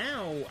that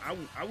now.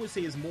 I would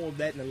say it's more of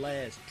that in the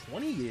last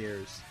 20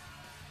 years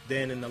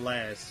than in the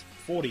last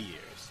 40 years.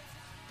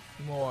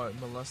 More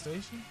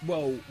molestation?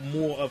 Well,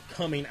 more of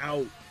coming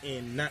out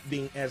and not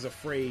being as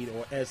afraid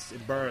or as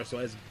embarrassed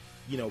or as,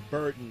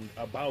 burdened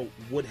about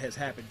what has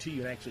happened to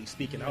you and actually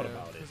speaking out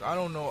about it. I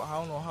don't know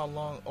how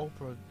long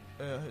Oprah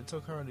it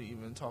took her to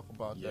even talk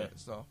about that.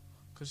 So,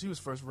 because she was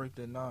first raped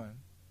at 9.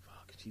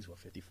 Fuck, she's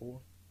 54?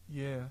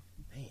 Yeah.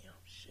 Damn,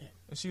 shit.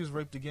 And she was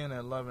raped again at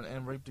 11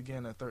 and raped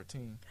again at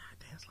 13. God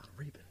damn, that's a lot of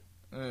raping.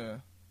 Yeah.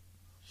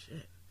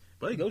 Shit.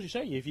 But it goes to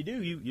show you, if you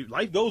do, you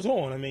life goes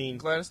on. I mean,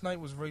 Gladys Knight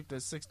was raped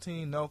at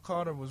 16. Nell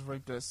Carter was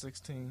raped at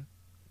 16.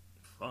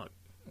 Fuck.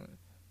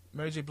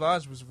 Mary J.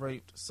 Blige was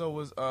raped. So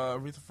was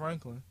Aretha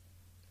Franklin.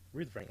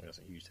 Aretha Franklin got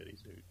some huge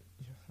titties, dude.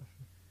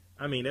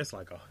 I mean, it's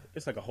like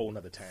a whole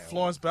nother town.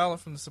 Florence Ballard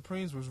from the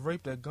Supremes was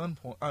raped at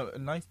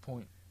knife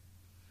point.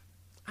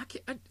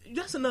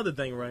 That's another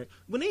thing, right?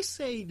 When they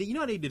say,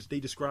 they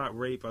describe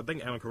rape. I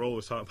think Alan Carolla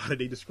was talking about it.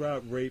 They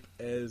describe rape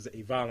as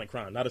a violent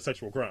crime, not a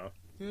sexual crime.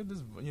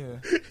 Yeah.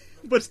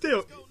 But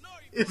still,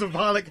 it's a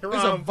violent crime.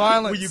 It's a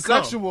violent when you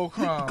sexual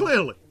crime.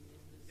 Clearly.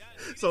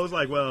 So it's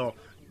like, well,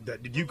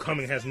 that you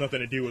coming has nothing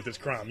to do with this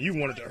crime. You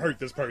wanted to hurt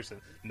this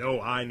person. No,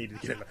 I needed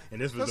to get him.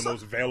 And this was the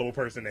most valuable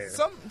person there.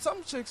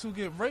 Some chicks who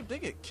get raped, they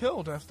get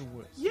killed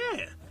afterwards.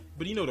 Yeah.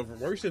 But the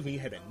worst is when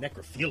you have that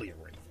necrophilia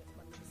rape.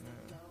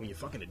 When you're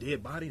fucking a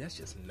dead body, that's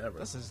just never.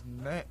 That's just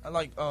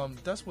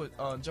that's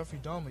what Jeffrey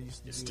Dahmer used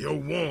to do. It's still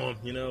warm,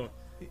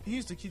 He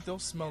used to keep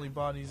those smelly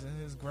bodies in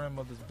his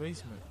grandmother's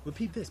basement. But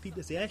peep this.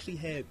 They actually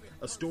had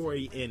a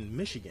story in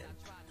Michigan.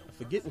 I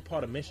forget what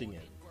part of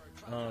Michigan.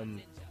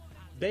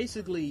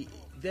 Basically,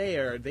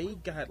 they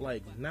got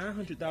like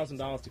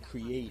 $900,000 to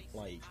create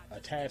like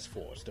a task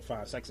force to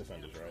find sex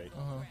offenders, right?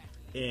 Uh-huh.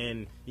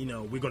 And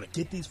we're gonna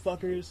get these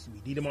fuckers.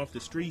 We need them off the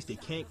streets. They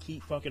can't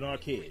keep fucking our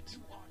kids.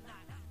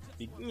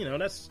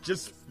 That's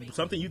just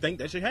something you think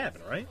that should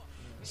happen, right?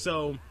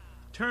 So,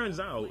 turns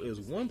out it was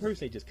one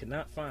person they just could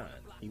not find.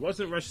 He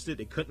wasn't registered.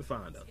 They couldn't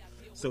find him.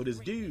 So this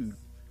dude,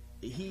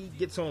 he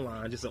gets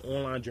online, just an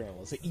online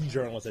journalist, an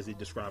e-journalist as he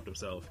described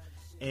himself,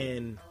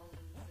 and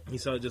he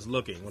started just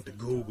looking, went to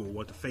Google,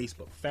 went to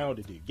Facebook, found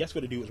the dude. Guess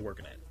what the dude was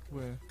working at?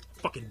 Where?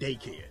 Fucking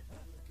daycare.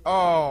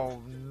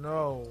 Oh,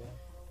 no.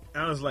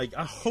 I was like,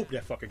 I hope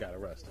that fucker got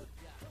arrested.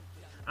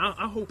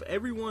 I hope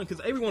everyone,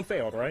 because everyone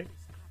failed, right?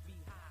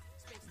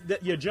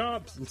 That your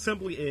job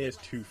simply is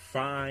to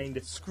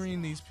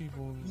screen these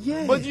people.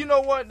 Yeah. But you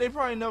know what? They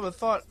probably never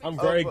thought. I'm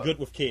very good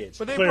with kids.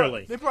 But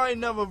clearly, they probably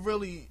never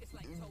really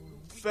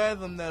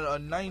fathomed that a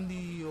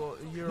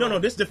 90-year-old. No,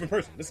 this is a different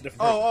person.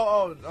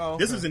 Oh. Okay.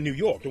 This is in New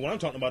York. The one I'm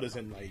talking about is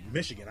in like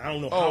Michigan. I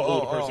don't know how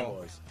old the person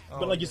was.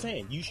 But like you're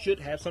saying, you should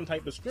have some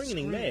type of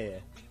screening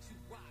there.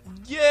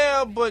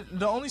 Yeah, but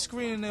the only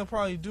screening they'll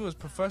probably do is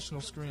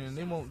professional screening.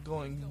 They won't go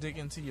and dig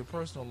into your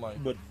personal life.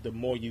 But the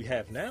more you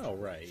have now,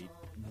 right?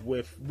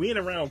 With being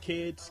around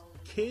kids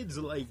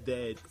like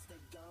that,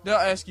 they'll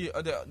ask you.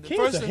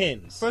 Kids are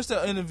hens. First,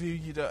 they'll interview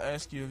you. They'll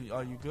ask you,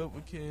 "Are you good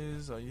with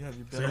kids? Have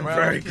you been around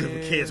very kids? Good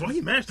with kids. Why are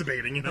you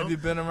masturbating? Have you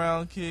been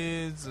around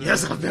kids?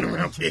 Yes, I've been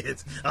around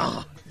kids.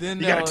 Then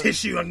you got a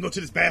tissue? I can go to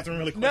this bathroom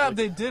really quick. Now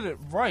they did it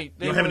right.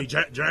 You don't have any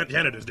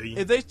janitors, do you?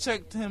 If they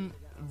checked him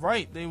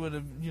right, they would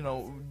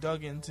have,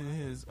 dug into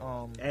his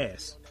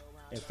ass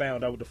and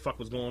found out what the fuck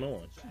was going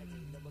on.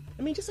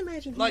 I mean, just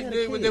imagine. Like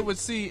they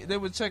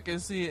would check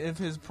and see if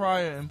his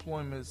prior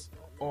employments,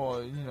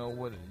 or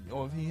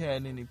or if he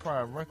had any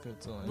prior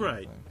records or anything.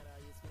 Right.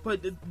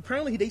 But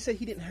apparently, they said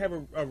he didn't have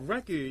a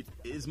record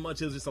as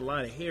much as just a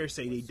line of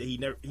hearsay. He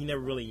never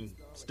really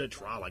stood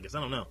trial. I guess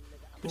I don't know.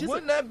 But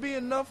wouldn't that be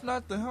enough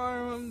not to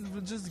hire him?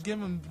 But just give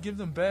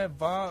them bad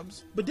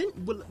vibes. But then,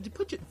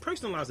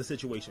 personalize the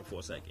situation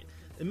for a second.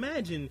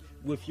 Imagine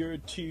with your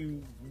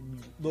two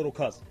little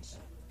cousins,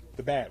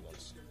 the bad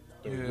ones.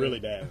 The really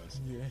bad ones.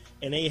 Yeah.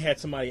 And they had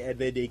somebody at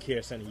their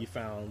daycare center. You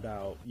found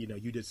out, you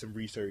did some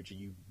research and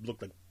you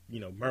looked like,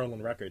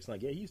 Maryland records.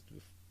 Like, yeah, he used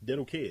to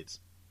diddle kids.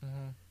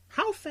 Mm-hmm.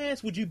 How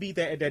fast would you be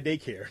there at that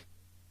daycare?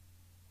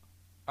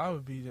 I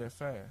would be there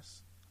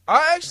fast.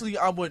 I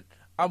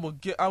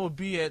would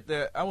be at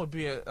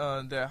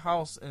their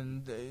house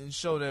and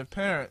show their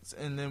parents,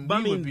 and then.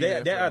 But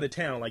they're out of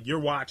town. Like, you're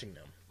watching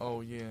them.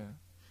 Oh yeah.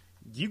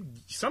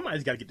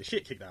 Somebody's got to get the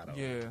shit kicked out of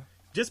them. Yeah.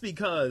 Just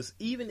because,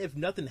 even if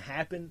nothing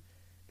happened,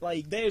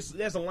 like there's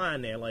a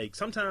line there. Like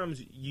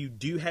sometimes you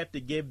do have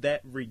to give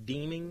that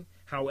redeeming.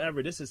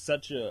 However, this is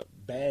such a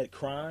bad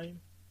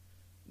crime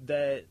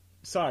that,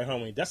 sorry,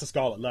 homie, that's a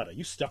scarlet letter.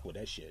 You stuck with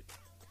that shit.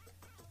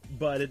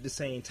 But at the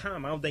same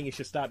time, I don't think it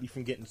should stop you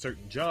from getting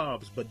certain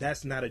jobs. But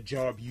that's not a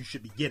job you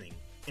should be getting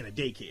in a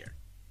daycare.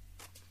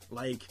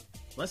 Like,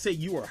 let's say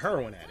you were a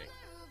heroin addict.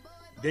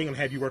 They're gonna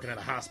have you working at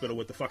a hospital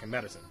with the fucking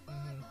medicine.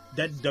 Mm-hmm.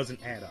 That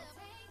doesn't add up.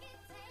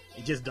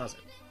 It just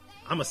doesn't.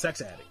 I'm a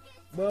sex addict.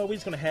 Well, we're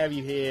just going to have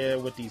you here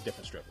with these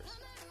different strippers.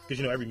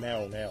 Because, every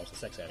male now is a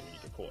sex addict when you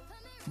get caught.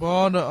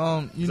 Well,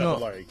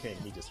 Larry King,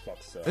 he just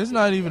fucks up. It's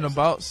not even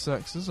about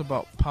sex. It's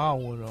about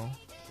power, though,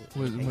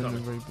 with the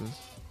rapists.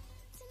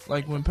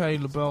 Like when Patti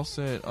LaBelle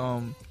said,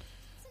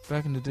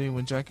 back in the day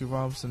when Jackie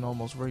Robinson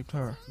almost raped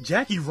her.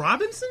 Jackie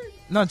Robinson?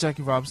 Not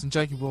Jackie Robinson,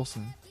 Jackie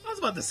Wilson. I was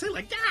about to say,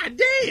 like, God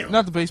damn.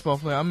 Not the baseball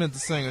player. I meant the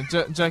singer,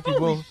 Jackie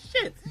Wilson.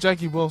 Shit.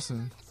 Jackie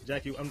Wilson.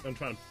 Jackie, I'm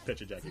trying to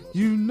picture Jackie Wilson.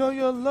 You know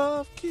your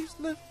love keeps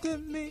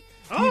lifting me.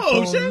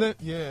 Oh, shit.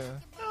 Yeah.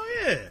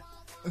 Oh, yeah.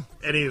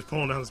 And he was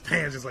pulling down his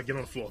pants, just like, get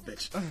on the floor,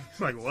 bitch. It's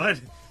like, what?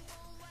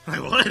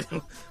 Like,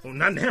 what? Well,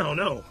 not now,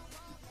 no.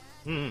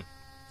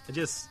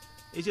 It's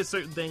just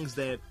certain things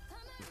that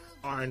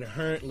are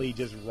inherently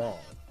just wrong.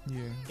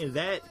 Yeah. And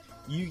that,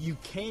 you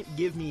can't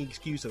give me an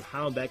excuse of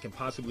how that can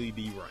possibly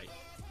be right.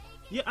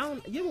 Yeah,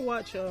 you ever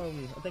watch, I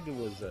think it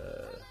was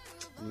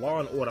Law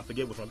and Order, I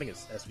forget which one, I think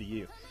it's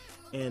SVU.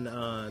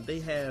 And they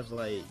have,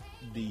 like,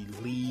 the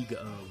League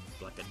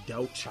of, like,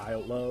 Adult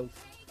Child Love,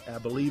 I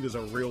believe is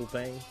a real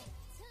thing.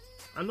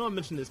 I know I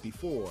mentioned this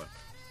before,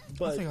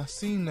 but... I think I've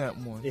seen that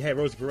one. It had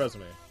Rosie Perez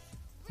in there.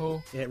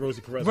 Who? It had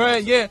Rosie Perez.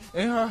 Right, yeah,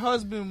 and her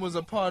husband was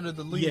a part of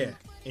the league. Yeah,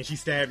 and she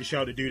stabbed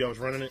the dude that was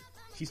running it.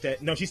 She stabbed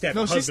the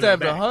husband. She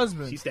stabbed the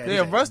husband. She stabbed they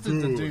his arrested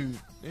ass. the dude.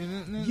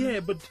 Yeah,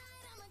 but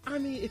I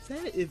mean,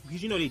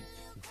 because you know they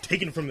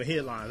taking it from the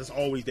headlines. That's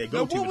always their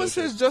go-to. Now, what was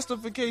his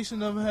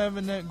justification of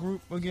having that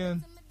group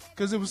again?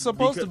 Because it was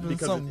supposed to be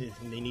something.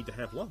 They need to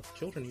have love.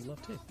 Children need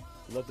love too.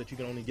 Love that you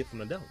can only get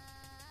from an adult.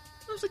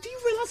 I was like, do you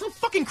realize how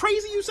fucking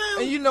crazy you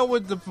sound? And you know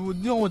what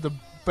the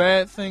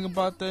bad thing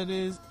about that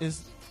is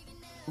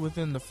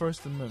within the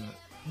First Amendment.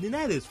 Then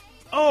that is,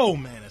 oh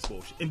man, that's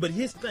bullshit. But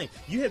here's the thing: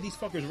 you have these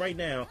fuckers right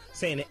now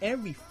saying that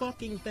every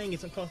fucking thing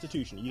is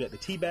unconstitutional. You got the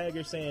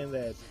teabaggers saying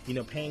that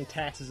paying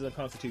taxes is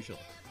unconstitutional.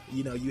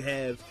 You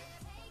have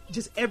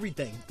just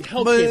everything.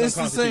 Healthcare is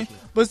unconstitutional.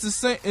 But it's the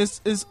same.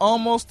 It's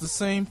almost the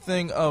same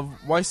thing of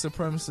white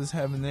supremacists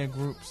having their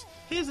groups.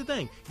 Here's the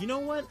thing. You know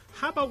what?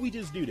 How about we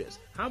just do this?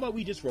 How about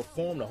we just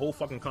reform the whole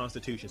fucking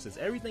Constitution? Since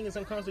everything is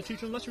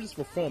unconstitutional, let's just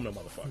reform the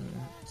motherfucker.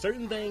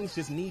 Certain things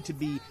just need to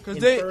be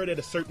inferred at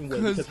a certain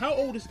way. Because how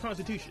old is the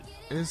Constitution?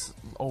 It's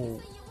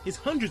old. It's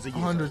hundreds of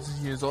years Hundreds of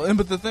years old.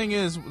 But the thing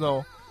is,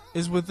 though,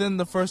 is within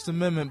the First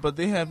Amendment, but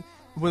they have,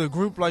 with a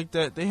group like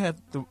that, they have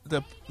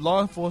the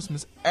law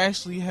enforcement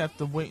actually have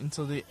to wait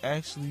until they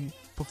actually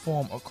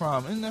perform a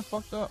crime. Isn't that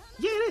fucked up?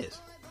 Yeah, it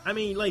is. I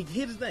mean, like,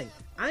 here's the thing.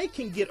 I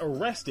can get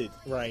arrested,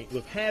 right,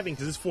 with having,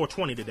 because it's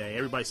 420 today,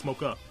 everybody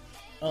smoke up.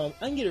 I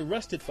can get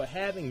arrested for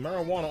having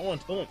marijuana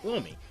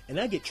on me, and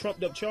I get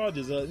trumped up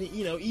charges,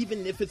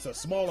 even if it's a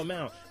small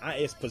amount,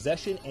 it's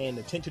possession and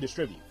intent to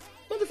distribute.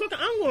 Motherfucker,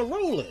 I'm going to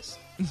roll this.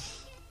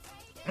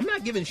 I'm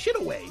not giving shit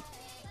away.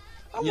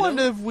 I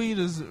wonder if weed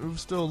is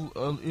still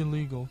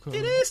illegal.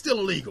 It is still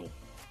illegal.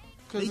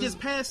 They just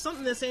passed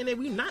something that's saying that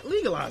we're not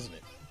legalizing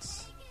it.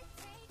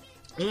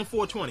 On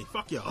 420,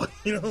 fuck y'all,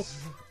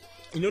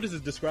 this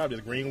is described as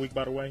Green Week,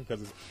 by the way,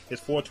 because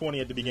it's 420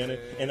 at the beginning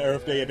and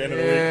Earth Day at the end of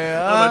the week.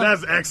 I'm like,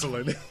 that's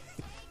excellent.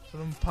 For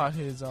them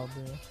potheads out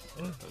there.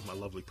 That's my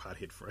lovely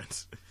pothead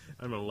friends.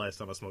 I remember the last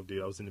time I smoked,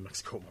 dude, I was in New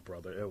Mexico with my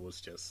brother. It was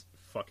just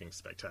fucking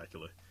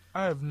spectacular.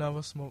 I have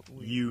never smoked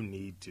weed. You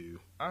need to.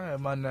 I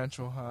have my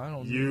natural high. I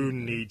don't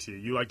need to.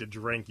 You like to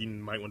drink, you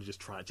might want to just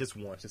try it just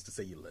once, just to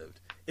say you lived.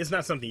 It's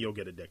not something you'll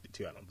get addicted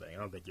to, I don't think. I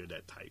don't think you're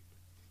that type.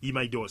 You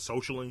might do it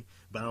socially,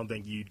 but I don't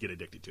think you'd get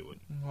addicted to it.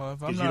 Well,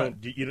 if I'm not,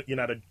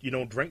 you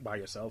don't drink by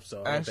yourself,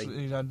 so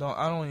actually, I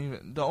don't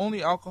even. The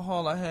only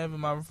alcohol I have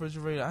in my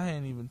refrigerator, I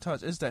hadn't even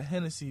touched. It's that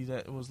Hennessy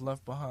that was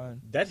left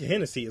behind. That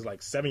Hennessy is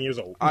like 7 years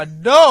old. I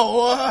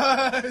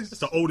know. It's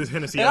the oldest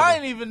Hennessy and ever. I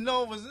didn't even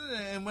know it was in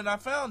it. And when I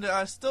found it,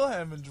 I still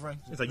haven't drank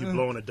it. It's like you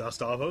blowing the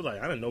dust off. I was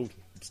like, I didn't know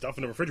stuff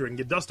in the refrigerator can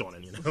get dust on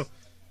it.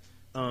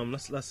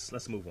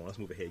 Let's move on. Let's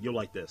move ahead. You'll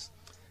like this.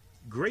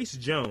 Grace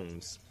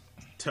Jones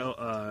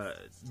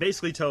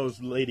basically tells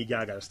Lady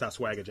Gaga to stop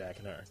swagger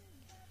jacking her.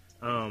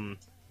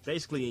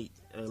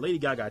 Lady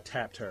Gaga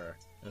tapped her,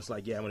 and it's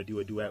like, yeah, I want to do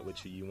a duet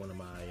with you. You're one of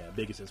my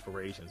biggest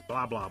inspirations.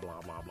 Blah, blah,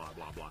 blah, blah, blah,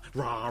 blah, blah.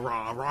 Rah,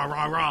 rah, rah,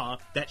 rah, rah.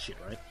 That shit,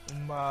 right?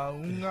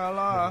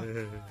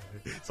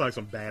 It's like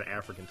some bad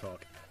African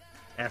talk.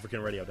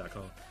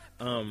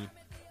 AfricanRadio.com.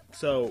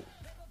 So,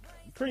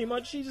 pretty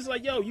much, she's just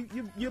like, yo,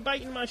 you're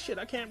biting my shit.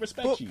 I can't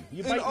respect you.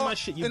 You're biting my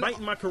shit. You're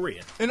biting my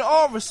career. In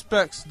all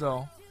respects,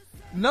 though,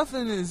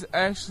 nothing is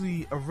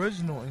actually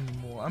original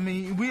anymore. I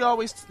mean,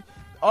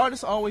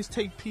 artists always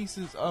take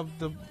pieces of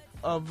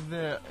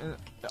their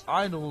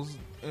idols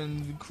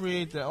and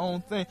create their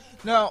own thing.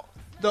 Now,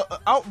 the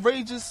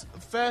outrageous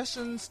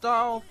fashion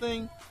style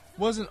thing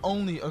wasn't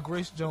only a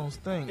Grace Jones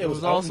thing. It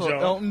was also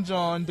Elton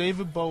John,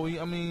 David Bowie.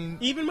 I mean,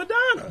 even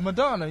Madonna.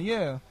 Madonna,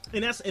 yeah.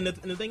 And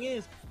the thing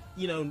is,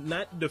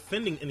 not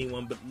defending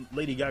anyone, but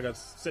Lady Gaga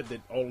said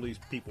that all these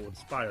people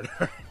inspired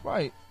her.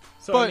 Right.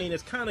 So, I mean,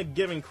 it's kind of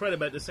giving credit,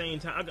 but at the same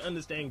time, I can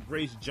understand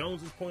Grace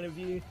Jones's point of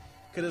view,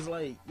 because it's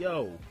like,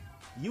 yo,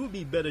 you would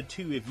be better,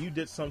 too, if you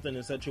did something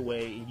in such a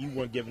way and you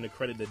weren't given the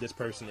credit that this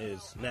person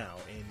is now,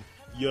 and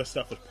your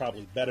stuff was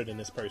probably better than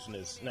this person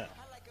is now.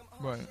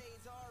 Right.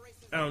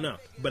 I don't know.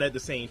 But at the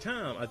same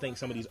time, I think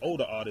some of these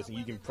older artists, and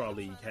you can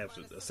probably have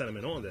a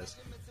sentiment on this,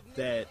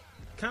 that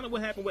kind of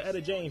what happened with Etta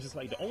James. It's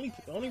like the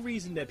only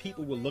reason that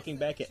people were looking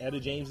back at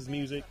Etta James's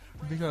music,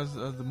 because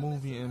of the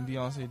movie and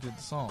Beyonce did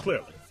the song.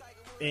 Clearly.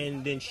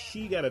 And then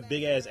she got a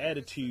big ass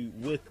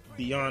attitude with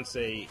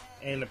Beyonce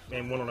and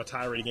went on a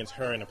tirade against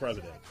her and the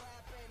president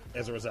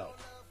as a result.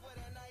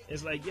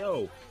 It's like,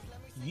 yo,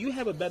 you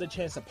have a better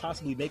chance of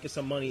possibly making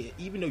some money,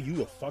 even though you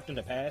were fucked in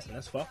the past, and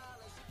that's fucked.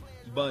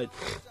 But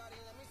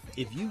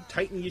if you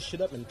tighten your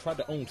shit up and try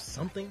to own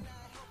something,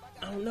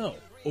 I don't know.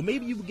 Or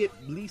maybe you would get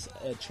at least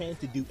a chance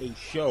to do a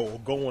show or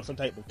go on some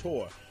type of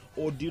tour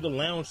or do the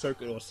lounge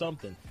circuit or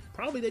something.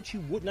 Probably that you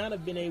would not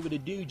have been able to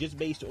do just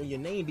based on your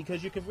name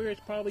because your career is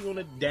probably on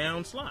a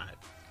downslide.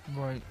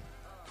 Right.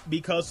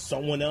 Because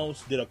someone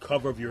else did a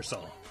cover of your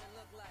song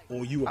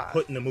or you were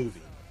put in a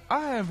movie.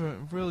 I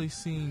haven't really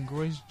seen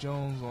Grace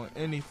Jones on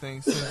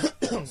anything since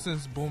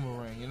since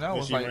Boomerang, and that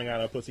was like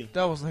out of pussy.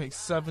 That was like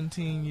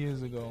 17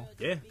 years ago.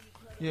 Yeah.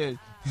 Yeah.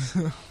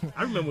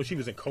 I remember when she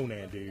was in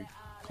Conan, dude.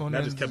 Conan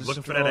and I just kept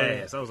looking for that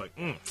ass. I was like,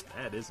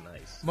 that is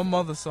nice. My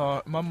mother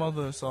saw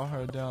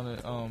her down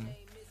at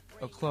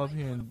a club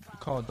here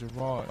called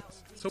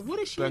Gerard's. So what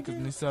is she back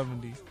in the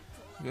 70s?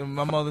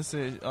 My mother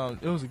said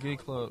it was a gay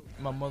club.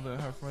 My mother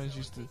and her friends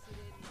used to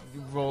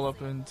roll up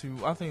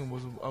into, I think it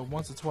was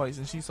once or twice,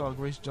 and she saw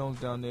Grace Jones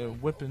down there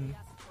whipping,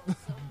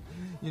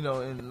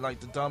 in like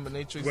the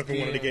dominatrix. Whipping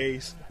one of the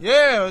gays.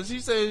 Yeah, she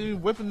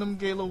said whipping them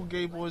little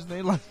gay boys.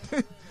 They like.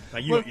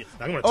 Like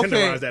I'm gonna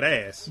tenderize that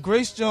ass.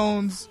 Grace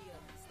Jones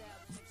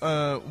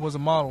was a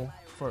model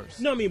first.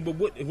 No, I mean, but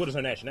what is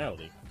her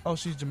nationality? Oh,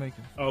 she's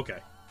Jamaican. Oh, okay.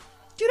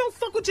 You don't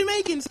fuck with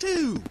Jamaicans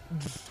too.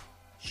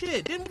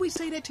 Shit, didn't we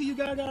say that to you,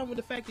 Gaga, with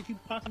the fact that you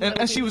possibly...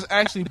 And she was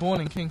actually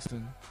born in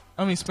Kingston.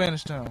 I mean,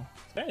 Spanish Town.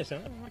 Spanish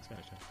Town? I don't like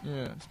Spanish Town.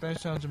 Yeah,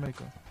 Spanish Town,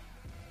 Jamaica.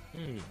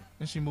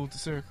 And she moved to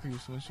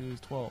Syracuse when she was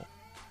 12.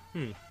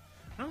 I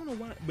don't know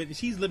why, but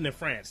she's living in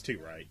France too,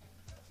 right?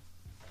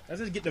 I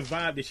just get the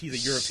vibe that she's a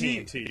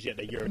European too. She had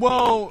the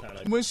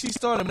European when she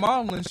started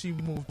modeling, she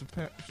moved to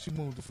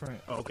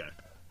France. Oh, okay.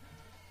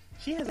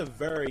 She has a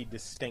very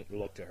distinct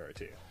look to her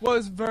too. Well,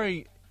 it's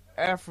very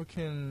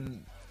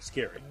African...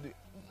 Scary.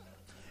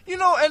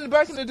 And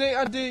back in the day,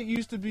 I did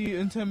used to be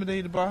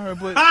intimidated by her,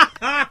 but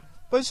I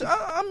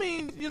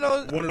mean,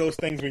 one of those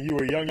things when you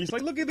were young, you're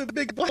like, look at the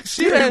big black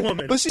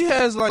woman. But she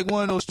has like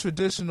one of those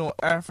traditional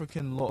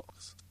African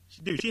looks.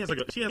 Dude, she has the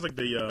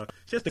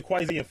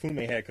Kwesi and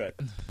Fume haircut.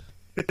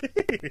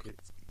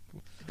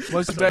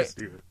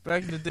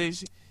 Back in the day,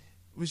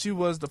 she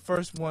was the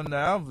first one that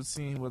I was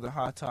seeing with a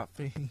high top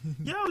fade.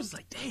 Yeah, I was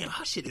like, damn,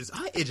 her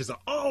edges are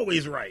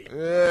always right.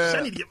 Yeah.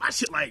 I need to get my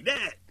shit like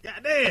that.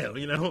 Goddamn,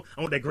 I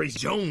want that Grace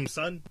Jones,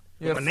 son.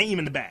 With my name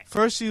in the back.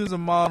 First she was a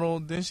model,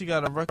 then she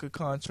got a record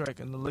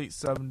contract in the late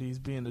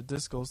 70s being a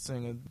disco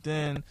singer.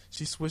 Then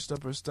she switched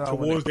up her style.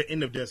 Towards the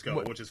end of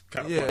disco, which is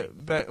kind of funny.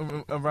 Back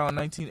around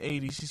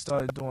 1980, she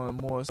started doing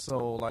more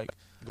so like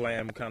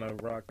glam kind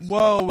of rock.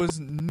 Well, it was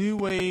new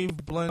wave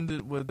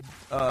blended with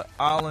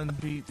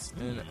island beats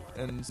and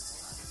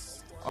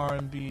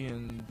R&B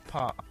and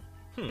pop.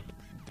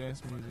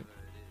 Dance music.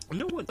 You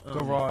know what?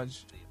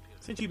 Garage.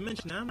 Since you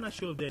mentioned that, I'm not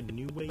sure if they're the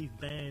new wave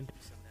band,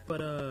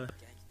 but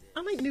I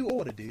like New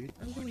Order, dude.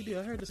 I really do.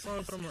 I heard the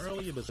song from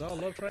earlier, Bizarre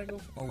Love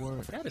Triangle. Oh,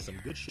 word. That is some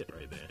good shit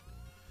right there.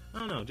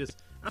 I don't know.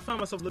 I found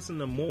myself listening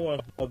to more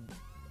of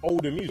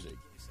older music.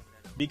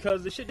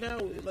 Because the shit now,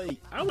 like,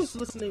 I was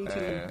listening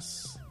to...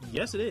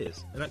 Yes, it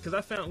is. Because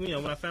I found,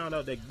 when I found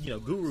out that,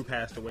 Guru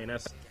passed away, and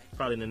that's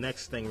probably the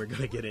next thing we're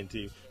going to get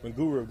into. When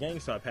Guru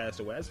Gangstar passed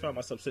away, I just found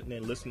myself sitting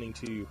there listening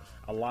to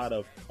a lot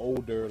of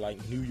older,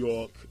 like, New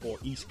York or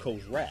East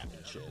Coast rap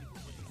and shit.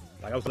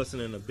 Like, I was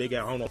listening to Big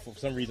L. I don't know, for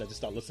some reason I just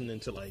started listening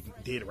to, like,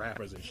 dead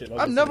rappers and shit.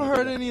 I've never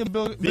heard any of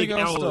Big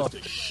L stuff.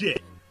 Is the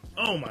shit.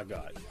 Oh, my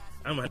God.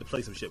 I'm going to have to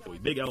play some shit for you.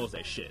 Big L is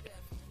that shit.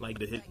 Like,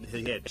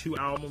 he had 2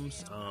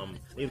 albums.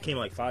 They came,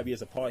 like, 5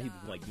 years apart. He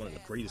was, like, one of the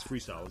greatest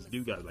freestylers. The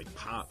dude got, like,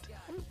 popped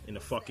in the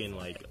fucking,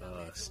 like,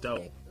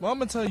 stone. Well, I'm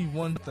going to tell you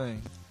one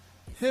thing.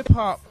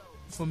 Hip-hop,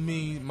 for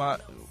me,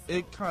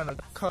 it kind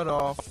of cut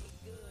off...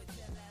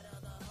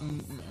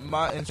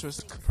 My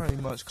interest pretty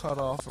much cut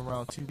off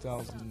around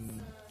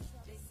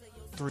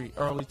 2003,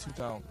 early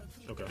 2000s.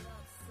 Okay.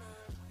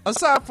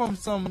 Aside from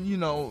some, every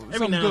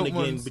some now good and again,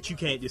 ones. but you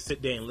can't just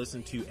sit there and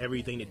listen to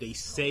everything that they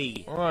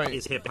say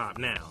is hip-hop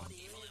now.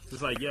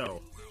 It's like,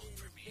 yo,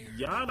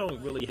 y'all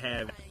don't really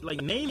have...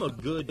 Like, name a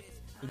good...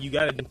 You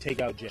gotta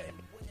take out Jay.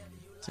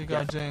 Take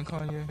out Jay and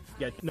Kanye?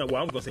 Yeah, no, well,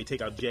 I was gonna say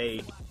take out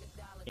Jay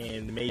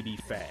and maybe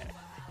Fad.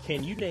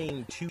 Can you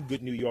name 2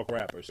 good New York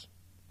rappers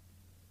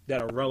that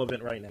are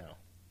relevant right now?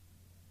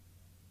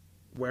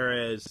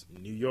 Whereas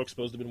New York's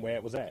supposed to have been where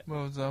it was at.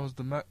 Well, that was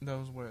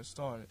where it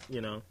started.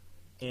 And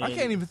I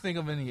can't even think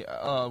of any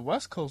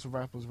West Coast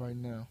rappers right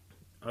now.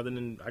 Other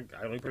than...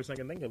 the only person I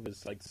can think of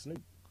is, like,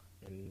 Snoop.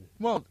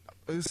 Well,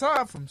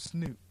 aside from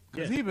Snoop,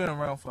 because he's been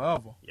around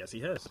forever. Yes, he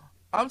has.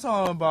 I'm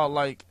talking about,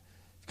 like...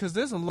 Because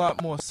there's a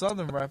lot more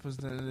Southern rappers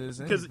than it is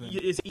because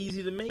anything. It's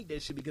easy to make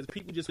that shit because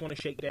people just want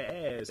to shake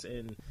their ass.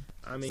 And,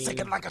 I mean... Sick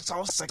it like a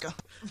soul sicker.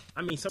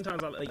 I mean,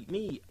 sometimes,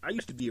 I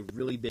used to be a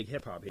really big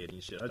hip-hop head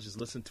and shit. I just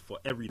listened for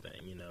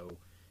everything,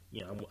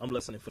 You know, I'm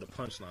listening for the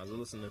punchlines. I'm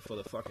listening for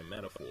the fucking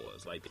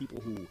metaphors. Like,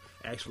 people who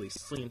actually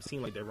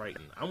seem like they're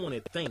writing. I want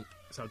to think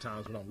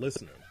sometimes when I'm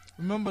listening.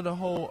 Remember the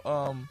whole,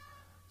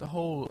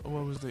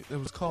 what was it? It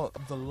was called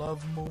the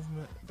Love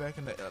Movement back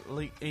in the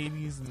late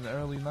 80s and the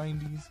early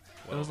 90s.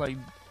 Well, it was like,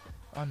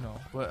 I know,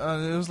 but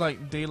it was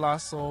like De La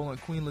Soul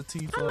and Queen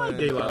Latifah. I like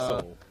De La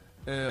Soul.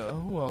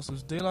 Who else? It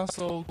was De La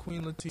Soul,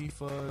 Queen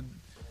Latifah.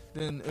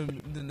 Then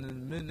in the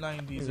mid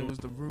 90s, it was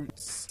the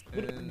Roots.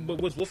 But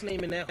what's the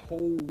name in that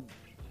whole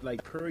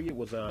like period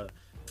was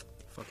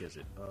fuck is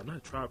it? Not a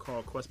Tribe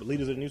Called Quest, but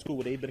Leaders of the New School.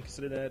 Would they have been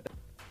considered that?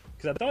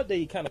 Because I thought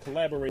they kind of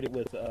collaborated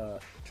with De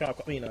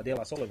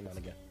La Soul every now and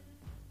again.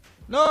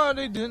 No,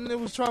 they didn't. It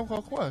was Tribe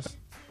Called Quest.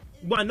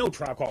 Well, I know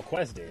Tribe Called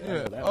Quest did.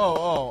 Yeah.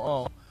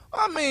 Oh.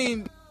 I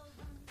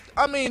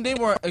mean, they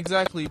weren't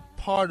exactly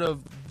part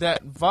of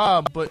that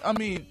vibe, but I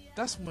mean,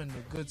 that's when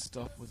the good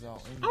stuff was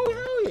out. Anyway. Oh,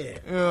 hell yeah.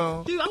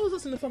 Yeah. Dude, I was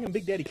listening to fucking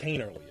Big Daddy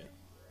Kane earlier.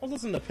 I was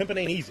listening to Pimpin'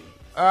 Ain't Easy.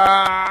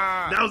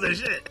 That was that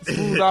shit.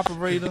 Smooth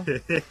Operator.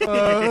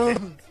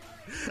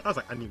 I was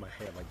like, I need my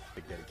hair like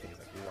Big Daddy Kane's.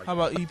 Like, right. How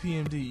about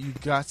EPMD? You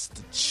got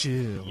to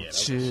chill. Yeah,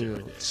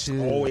 chill.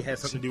 Always has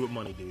something to do with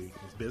money, dude.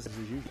 It's business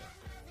as usual.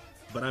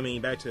 But I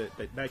mean, back to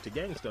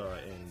Gangstar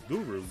and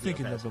Guru.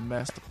 Thinking of a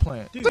master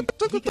plan. Dude,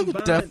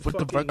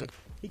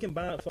 he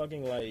combined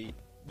fucking like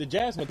the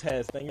Jasmine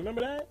Taz thing. You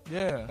remember that?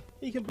 Yeah.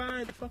 He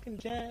combined the fucking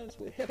jazz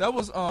with hip. That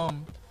was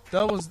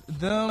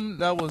them.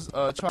 That was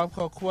Tribe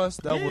Called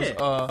Quest. That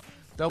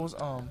was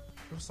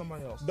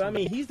somebody else. But I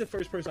mean, he's the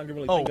first person I can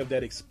really think of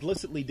that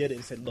explicitly did it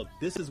and said, "Look,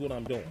 this is what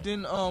I'm doing."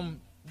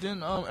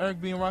 Didn't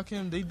Eric B and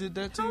Rakim, they did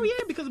that too? Oh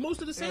yeah, because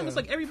most of the samples,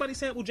 like everybody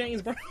sampled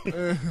James Brown.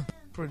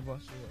 Pretty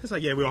much. Yeah. It's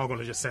like, yeah, we're all going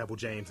to just sample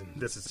James, and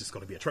this is just going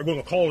to be a track. We're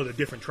going to call it a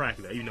different track,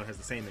 even though it has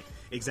the same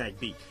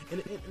exact beat.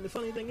 And the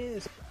funny thing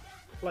is,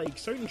 like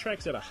certain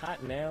tracks that are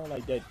hot now,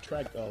 like that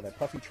track, that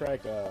Puffy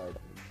track,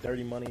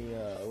 Dirty Money,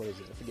 what is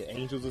it? I forget,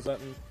 Angels or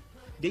something.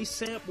 They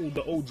sampled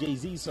the old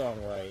Jay-Z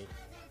song, right?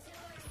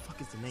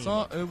 Is the name?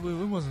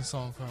 It wasn't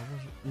Song Crowd,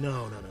 was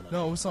it?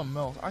 No, it was something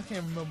else. I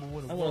can't remember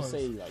what it was. I want to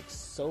say like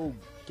So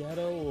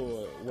Ghetto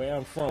or Where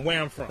I'm From.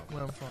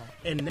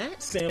 And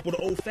that sampled the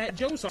old Fat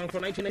Joe song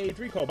from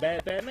 1983 called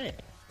Bad Bad Man.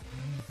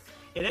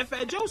 And that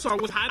Fat Joe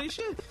song was hot as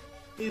shit.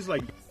 He's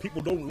like,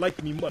 people don't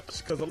like me much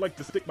because I like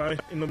to stick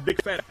in them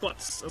big fat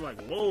butts. I'm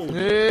like, whoa.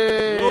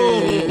 Hey,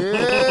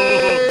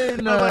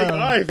 I'm like, all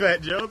right,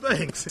 Fat Joe,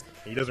 thanks.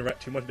 He doesn't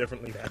rap too much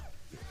differently now.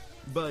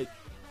 But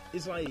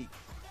it's like,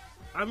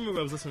 I remember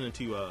I was listening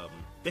to,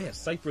 they had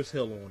Cypress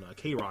Hill on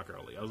K-Rock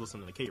early. I was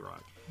listening to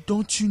K-Rock.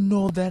 Don't you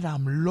know that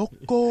I'm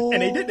loco?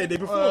 And they did that. They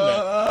performed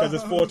that. Because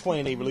it's 420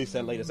 and they released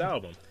that latest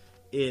album.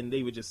 And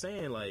they were just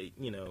saying, like,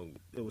 you know,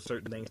 there were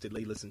certain things that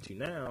they listen to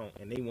now,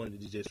 and they wanted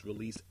to just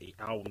release an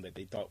album that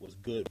they thought was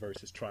good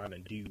versus trying to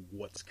do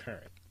what's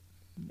current.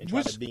 And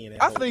try to be in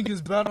that I think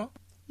is better.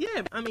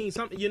 Yeah, I mean,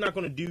 something you're not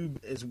going to do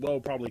as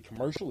well probably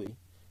commercially,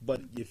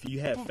 but if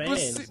you have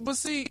fans... But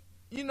see,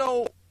 you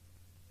know...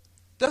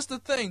 That's the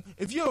thing.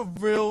 If you're a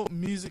real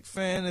music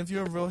fan, if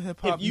you're a real hip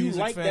hop music fan, if you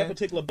like that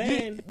particular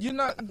band, you're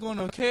not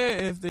gonna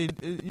care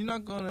you're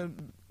not gonna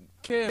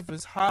care if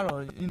it's hot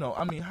or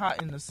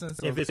hot in the sense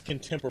of if it's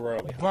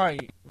contemporarily hot.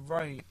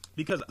 Right.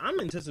 Because I'm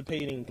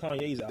anticipating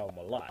Kanye's album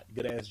a lot.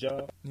 Good Ass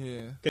Job.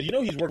 Yeah. Because you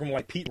know he's working with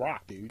like Pete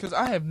Rock, dude. Because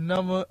I've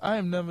never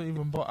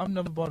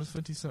bought his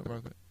 50 Cent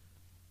record.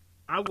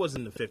 I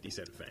wasn't a 50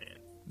 Cent fan.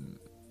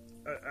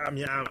 I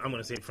mean, I'm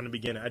gonna say from the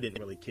beginning, I didn't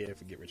really care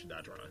for Get Rich or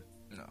Die Trying.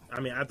 No. I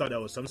mean, I thought there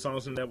was some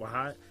songs in that were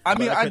hot. I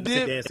mean, I couldn't did.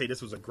 sit there and say this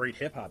was a great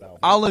hip hop album.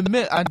 I'll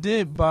admit, I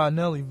did buy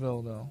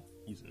Nellyville though.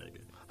 He's a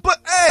nigga.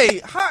 But hey,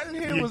 Hot in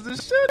Here was the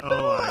shit.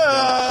 Oh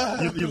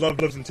my God. You loved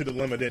listening to the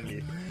Lemma, didn't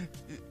you?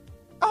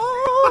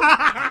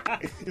 Oh.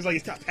 It's like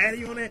it's got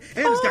Patty on it,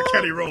 and it's got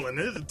Kelly Rowland.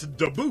 This is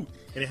the boot,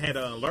 and it had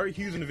Larry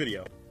Hughes in the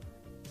video.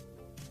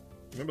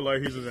 Remember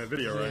Larry Hughes was in that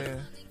video, right? Yeah.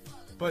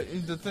 But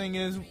the thing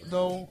is,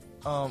 though,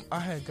 I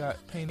had got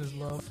Pain is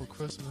Love for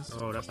Christmas.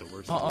 Oh, that's the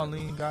worst.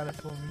 Arlene got it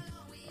for me.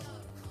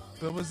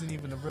 But it wasn't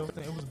even a real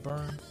thing. It was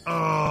burned.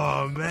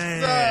 Oh,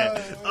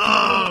 man.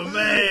 Oh,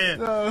 man.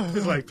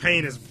 It's like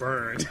Pain is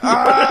burned.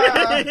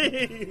 But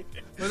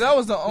that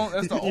was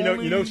that's the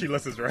only... You know she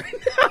listens, right?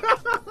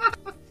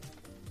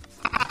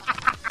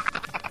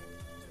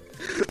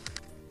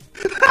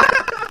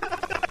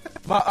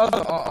 My other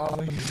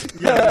Arlene.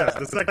 Yes,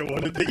 the second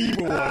one, the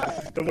evil one.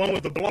 The one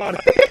with the blonde.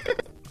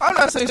 I'm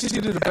not saying she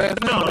did a bad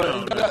thing,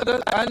 No.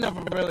 I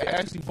never really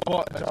actually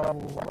bought a Ja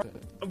Rule record.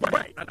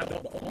 Right. The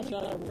only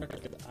Ja Rule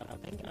record I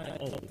think I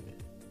owned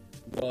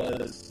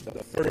was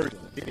the first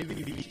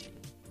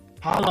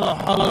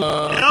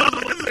Holla.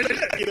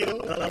 You know,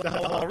 the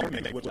Holla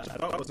remake, which I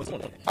thought was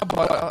one.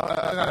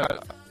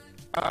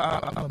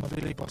 I'm a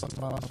big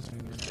Busta Rhymes fan.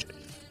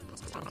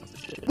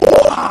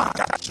 I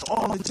got you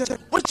all in check.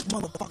 Which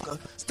motherfucker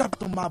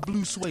stepped on my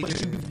blue suede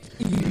shoe?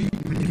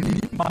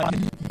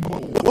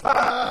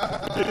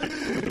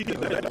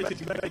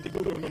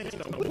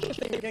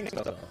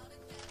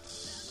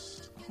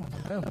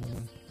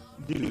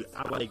 Dude,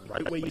 I like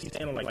right where you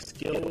stand on like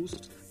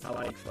skills. I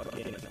like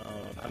fucking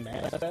I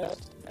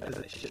manifest. That is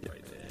that shit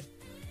right there.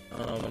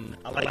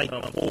 I like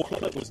Full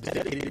Clip was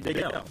dedicated to Big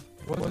L.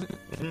 What was it?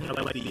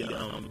 I like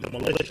the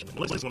Militia.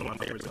 Militia is one of my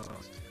favorite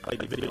songs. I like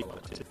the video on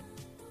it too.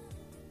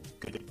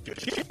 Good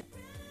shit.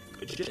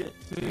 Good shit.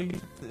 See,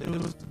 it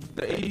was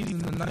the 80s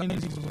and the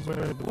 90s was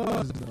where it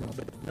was.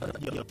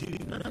 Yo,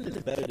 dude, nothing is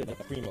better than a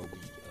Primo beat,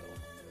 yo.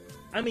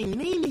 I mean,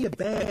 name me a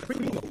bad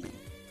Primo beat.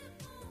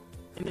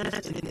 And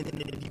that's it.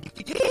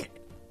 You can't.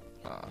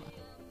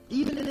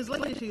 Even in his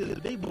latest years,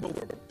 they both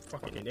were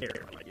fucking in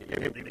there. Like,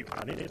 they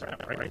caught in his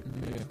rap, right?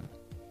 Yeah.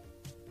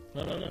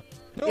 No.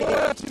 No,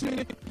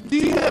 actually, do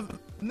you have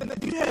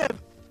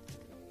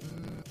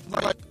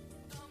like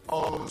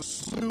a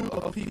slew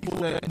of people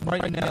that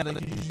right now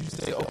that you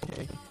say,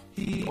 okay,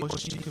 he or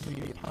she could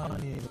be a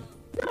pioneer?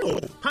 No,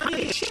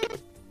 pioneer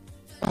shit.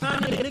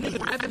 Pioneer niggas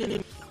rapping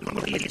and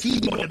the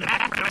keyboard in the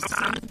background,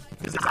 son.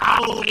 Because it's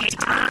all the way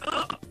turned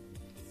up.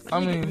 I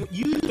mean,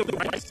 use the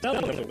right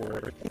spelling of the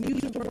word and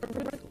use the word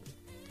correctly.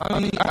 I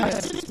mean, I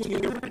when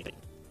you're writing.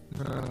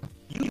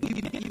 You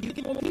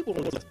get more people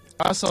to listen.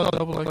 I saw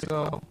Double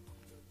XL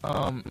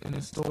in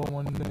the store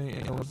one day,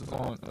 and it was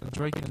on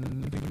Drake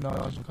and Nicki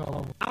Minaj and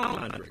Carlo.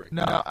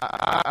 Now,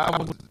 I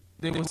was,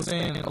 they were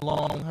saying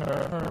along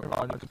her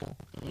article,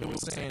 they were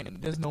saying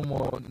there's no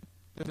more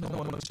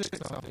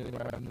chicks out there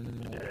rapping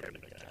anymore.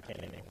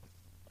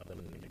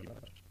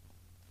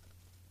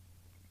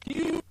 Can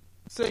you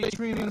say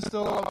Trina's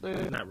still out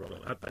there? Not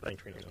really. I think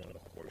Trina's one of the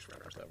coolest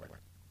rappers ever.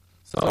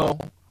 So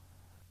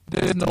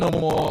there's no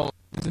more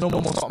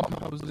Salt and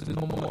Peppers, there's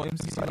no more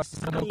MC Lights,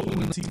 there's no more Queen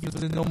Latifah,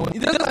 there's no more.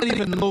 There's not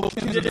even Lil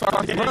Kim and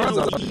Foxy Browns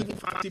out there.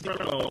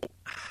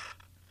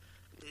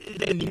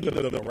 They didn't even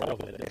know they're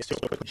relevant. They still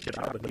put shit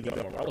out, but they're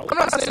relevant. I'm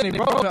not saying they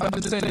relevant. I'm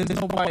just saying there's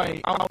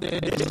nobody out there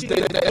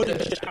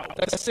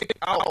that's sick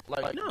out.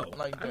 Like no.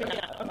 Like I mean,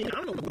 I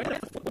don't know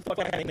what the fuck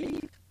I had to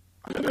leave.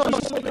 I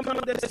remember smoking on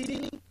that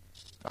CD.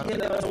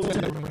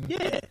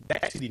 Yeah,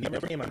 that CD never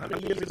came out. How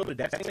many years ago did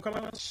that thing come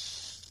out?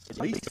 At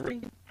least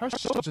 3. Her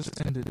show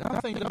just ended. I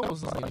think that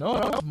was like, no,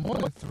 that was more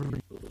than 3.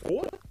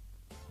 4?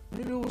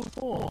 Maybe it was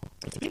 4.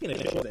 Speaking of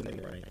shows that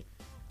nigga, right?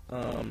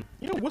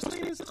 You know what's the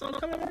name is coming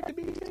back to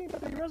BET?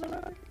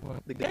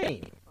 What? The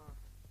Game.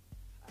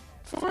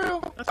 For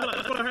real? That's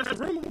what I heard some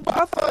rumor. But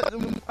I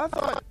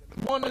thought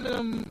one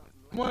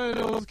of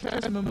those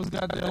cast members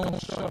got their own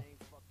show.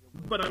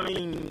 But I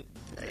mean,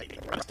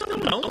 I still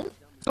don't know.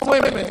 So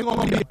wait a minute, it's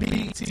gonna be a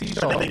BET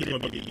show. I think it's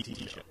gonna be a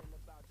BET show.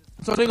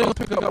 So they're gonna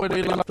pick up where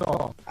they left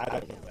off. I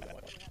don't know that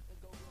much.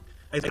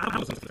 I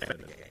wasn't a fan of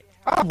the Game.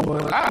 I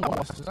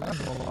watched it. I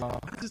ain't gonna lie.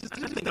 I just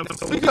think I'm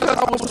so because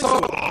I was so.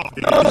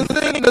 No, the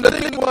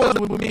thing was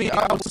with me, I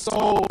was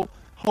so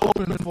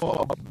hoping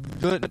for a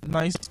good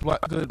black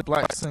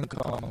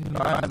sitcom. You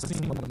know, I haven't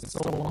seen one in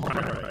so long.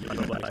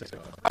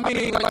 I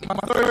mean, like my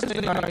Thursday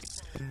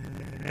nights.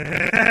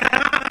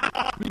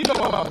 You know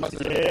what I'm about to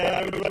say. Yeah,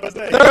 I was about to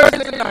say.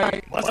 Thursday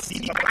night. Must see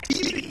my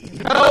TV.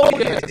 Hell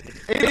yes.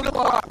 8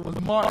 o'clock was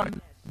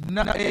Martin.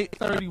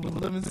 8:30 was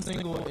Living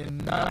Single,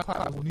 and 9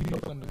 o'clock was New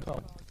York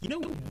Undercover. You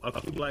know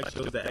a few black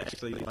shows that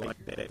actually like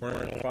that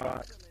Burn on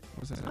Fox?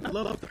 I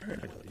love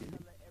Burn.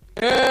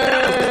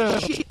 Yeah,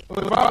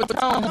 with Robert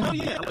Town. Oh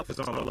yeah, I love his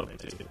song. I love it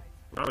too.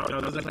 Robert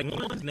Town was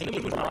like, his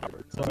name was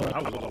Robert, so I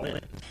was all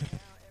in.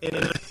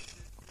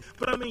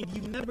 But I mean,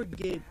 you never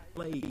get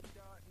like.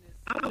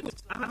 I'm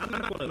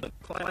not going to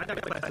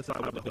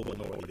classify the whole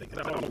Nordy thing,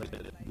 because I've always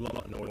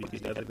lumped Nordy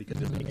together because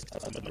it makes a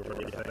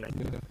majority of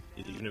thing.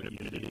 It's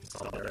unity,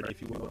 solidarity, if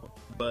you will.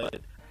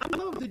 But I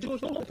love the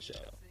George Lopez show.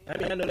 I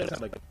mean, I know that's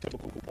not like a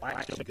typical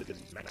black show because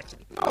it's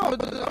Mexican. No,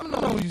 but I don't know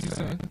what you're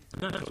saying.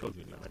 Not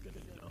totally Mexican,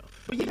 you know.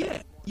 But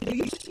yeah,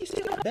 you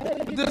see that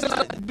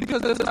bad.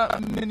 Because there's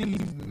not many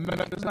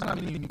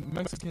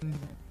Mexican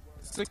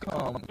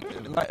sitcoms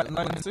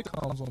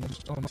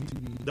on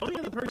TV. The only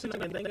other person I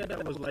can think of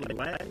that was like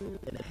Latin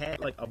and had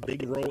like a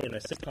big role in a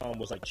sitcom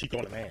was like Chico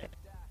and the Man.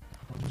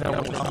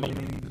 That was how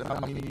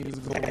many years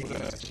ago was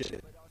that?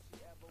 Shit.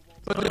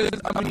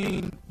 But I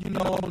mean, you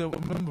know,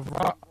 remember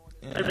Rock?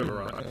 I remember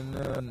Rock. And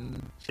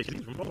then shit,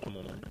 she's from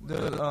Baltimore.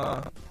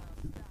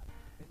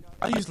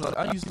 I used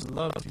to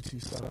love Tutu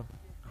stuff.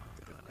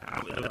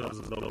 That was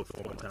a low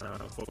for one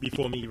time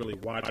before me really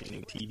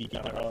watching TV.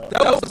 That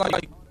was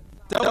like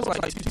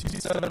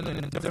 227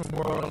 in a different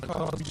world, a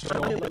Cosby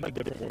Show. I really like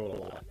Different World a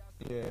lot.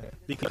 Yeah.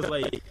 Because,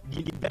 like,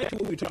 you get back to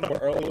what we were talking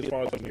about earlier as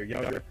far as when you're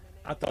younger,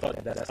 I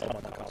thought that's how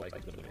much I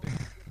like doing it.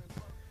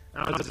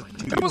 I was just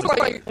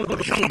like, dude,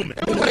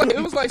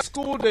 it was like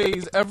school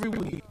days every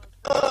week.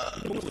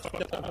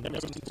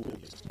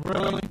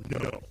 Really?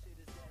 No.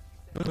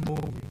 Good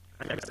movie.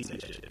 I gotta see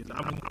that shit. I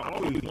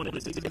always wanted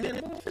to see it.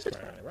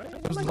 Right?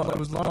 It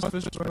was Lawrence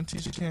Fishburne and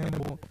Tisha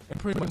Campbell, and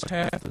pretty much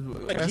half the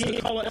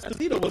Giancarlo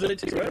Esposito was in it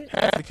too, right?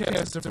 Half the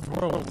cast of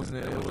Different World was in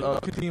it. It was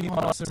Kadeem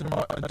Hossin,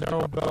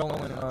 Daryl Bell,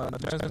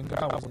 and Jasmine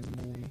Guy was in the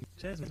movie.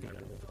 Jasmine Guy.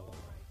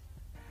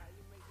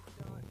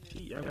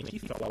 She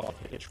fell off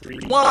a tree.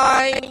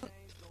 Dwight.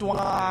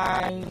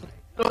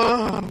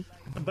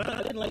 But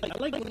I didn't like. I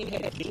like when he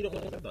had Jada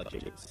on. I thought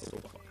Jada was so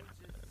fucking.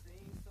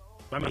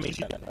 I mean,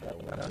 she got that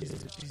one.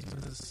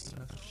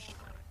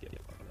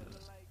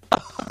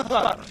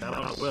 Shout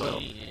out Willow.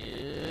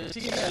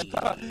 She had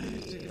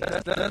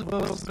that's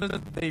Will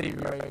Smith's baby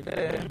right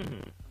there.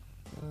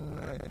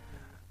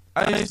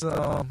 I used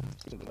to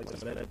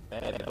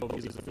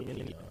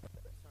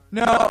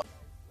now.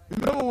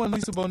 Remember when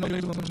Lisa Bonet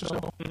was on the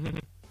show?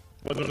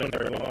 Wasn't in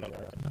her long.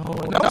 No,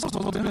 that was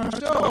supposed to be her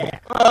show.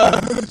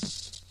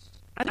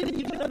 I didn't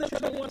even know that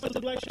show was a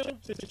black show.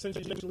 Since I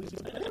didn't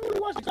really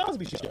watch the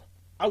Cosby Show.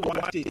 I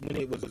watched it when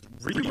it was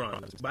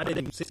reruns, but I didn't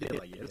even sit there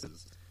like, yeah, this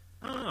is.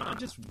 I'm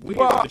just weird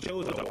with the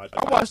shows I watched.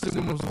 I watched it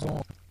when it was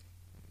on.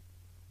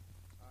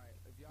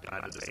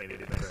 God, just ain't it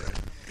better.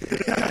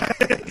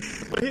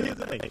 But here's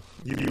the thing: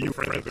 you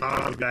friends with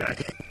Cosby guy.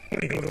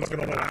 He was looking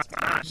on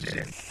my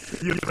shit.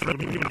 You friends with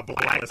me, you're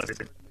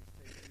blacklisted.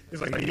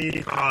 It's like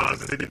me,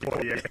 Cosby,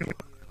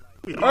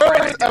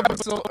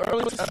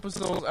 Earliest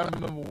episodes I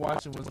remember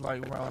watching was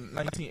like around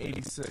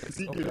 1986.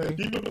 Okay?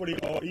 You remember when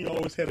he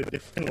always had a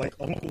different like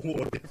uncle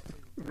or different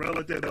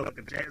relative like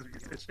a jazz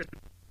musician.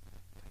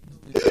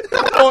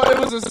 Oh,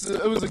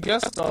 it was a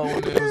guest star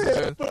when it was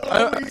good.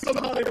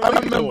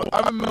 I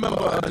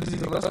remember Dizzy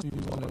Gillespie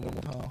was on it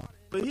one time.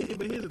 But here's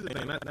the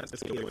thing, not to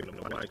stay away from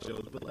the black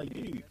shows, but like,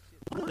 dude,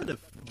 one of the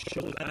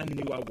shows I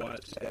knew I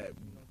watched that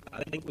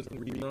I think was in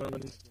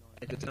reruns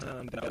at the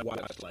time that I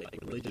watched like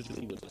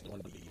religiously was One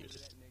of the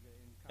Years.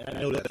 And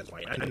I know that's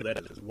white. I know that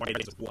is as white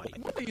as white.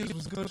 One of the Years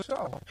was a good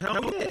show.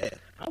 Hell yeah.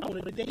 I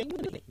wanted to date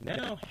Whitney.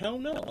 Now, hell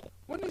no.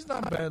 Whitney's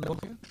not bad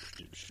looking.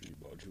 She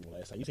bought you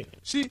last time you seen it.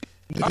 She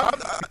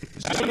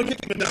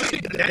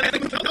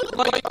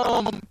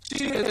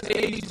has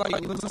aged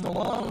like Lisa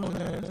Malone on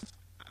there.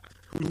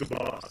 Who's the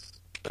boss?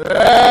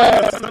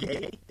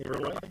 In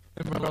real life?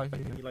 In real life,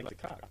 yeah. He likes the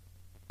cock.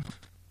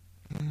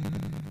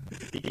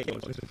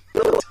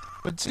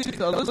 But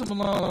Lisa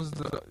Malone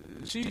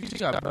she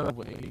got better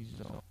with age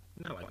though.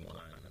 Not like one.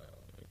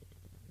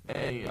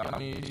 Hey, I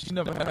mean, she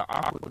never had an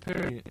awkward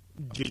period.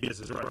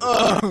 Jesus is right.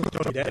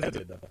 Tony Danza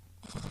did though.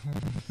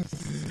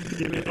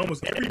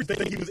 Almost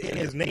everything he was in,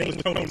 his name was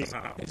Tony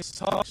somehow. His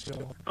talk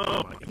show.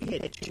 Oh my God, he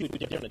had two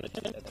different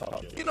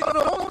talk shows. You know,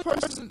 the only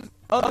person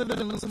other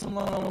than Lisa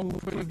Malone who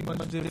pretty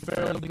much did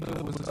fairly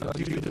good was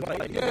Judy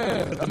White.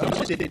 Yeah, I mean,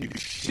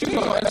 she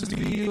was on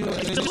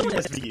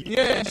SVU.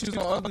 Yeah, she was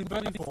on Ugly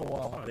Betty for a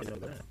while. Oh, I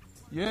didn't know that.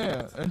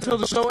 Yeah, until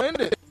the show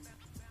ended.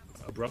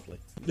 Abruptly.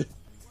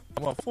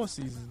 Well, 4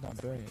 seasons not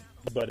bad.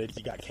 But it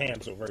got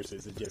canceled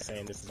versus it just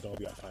saying this is going to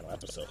be our final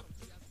episode.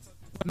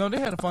 No, they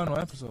had a final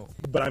episode.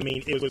 But I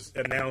mean, it was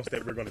announced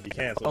that we're going to be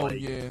canceled. Oh, like,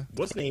 yeah.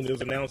 What's the name? It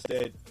was announced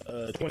that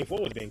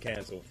 24 was being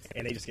canceled,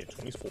 and they just get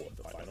 24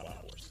 the final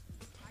hours.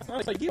 I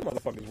was like, you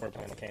motherfuckers weren't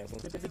planning on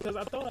canceling because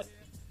I thought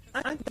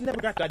I never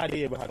got the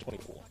idea behind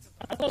 24.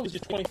 I thought it was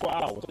just 24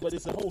 hours, but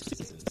it's a whole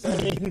season. So, I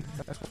mean,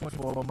 that's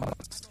 24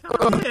 months.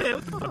 Oh, yeah,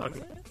 what the fuck?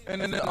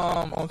 And then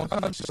on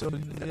Country Show,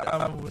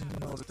 I would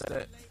notice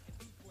that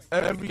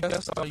every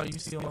guest star you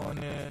see on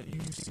there, you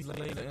see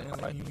later,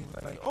 and like you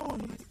like, oh,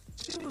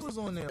 she was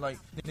on there. Like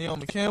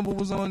Naomi Campbell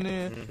was on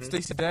there,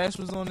 Stacey Dash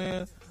was on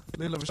there,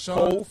 Layla Rashawn.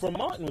 Cole from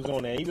Martin was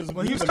on there. He was the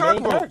main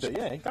character.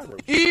 Yeah, he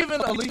cockroach.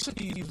 Even Alicia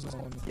Keys was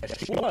on there. Yeah,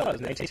 she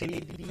was.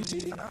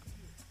 1985.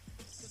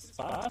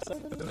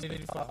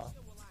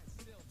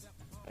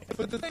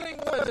 But the thing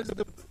was,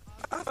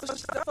 I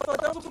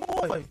thought that was a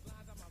boy.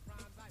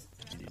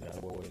 She's not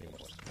a boy anymore.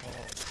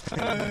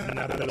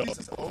 Not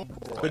at all.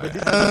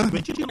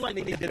 But you feel like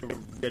they did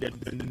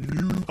the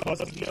new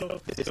Cosby Show?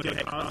 They still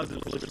had Cosby.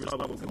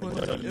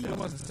 It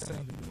wasn't the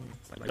same.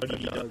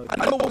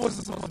 I know it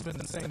wasn't supposed to be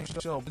the same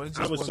show, but it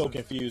just I was so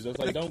confused. I was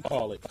like, don't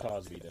call it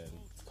Cosby then.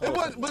 It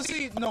was, but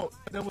see, no,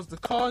 there was the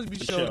Cosby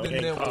Show,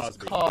 then there was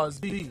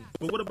Cosby.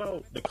 But what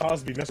about the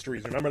Cosby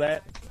Mysteries? Remember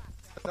that?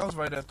 That was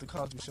right after the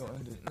Cosby Show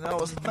ended, and that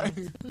was like,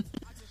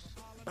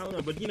 I don't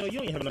know, but you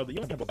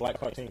don't have a black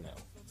cartoon now.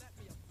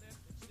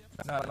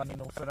 Not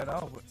like Fat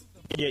Albert.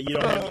 Yeah, you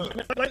don't have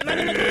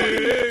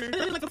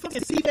like a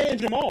fucking C-Van and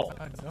Jamal.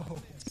 I know.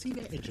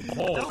 C-Van and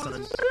Jamal,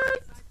 son.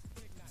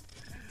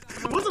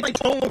 Wasn't like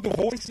tone of the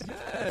voice?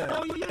 Yeah.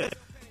 Oh yeah.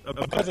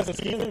 Because it's a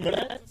scheme, remember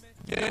that?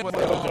 Yeah,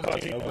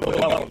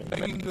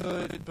 Megan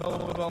Good,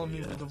 Bella Bellamy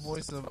was the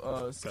voice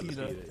of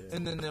Skeeter,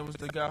 and then there was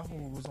the guy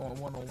who was on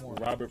 101.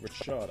 Robert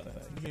Richard.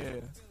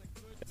 Yeah.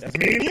 That's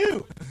me and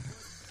you.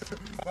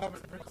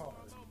 Robert Richard.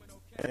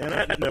 And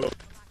I know.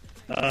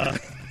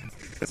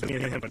 That's me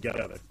and him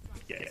together.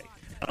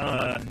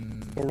 Yeah.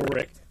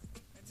 Rick.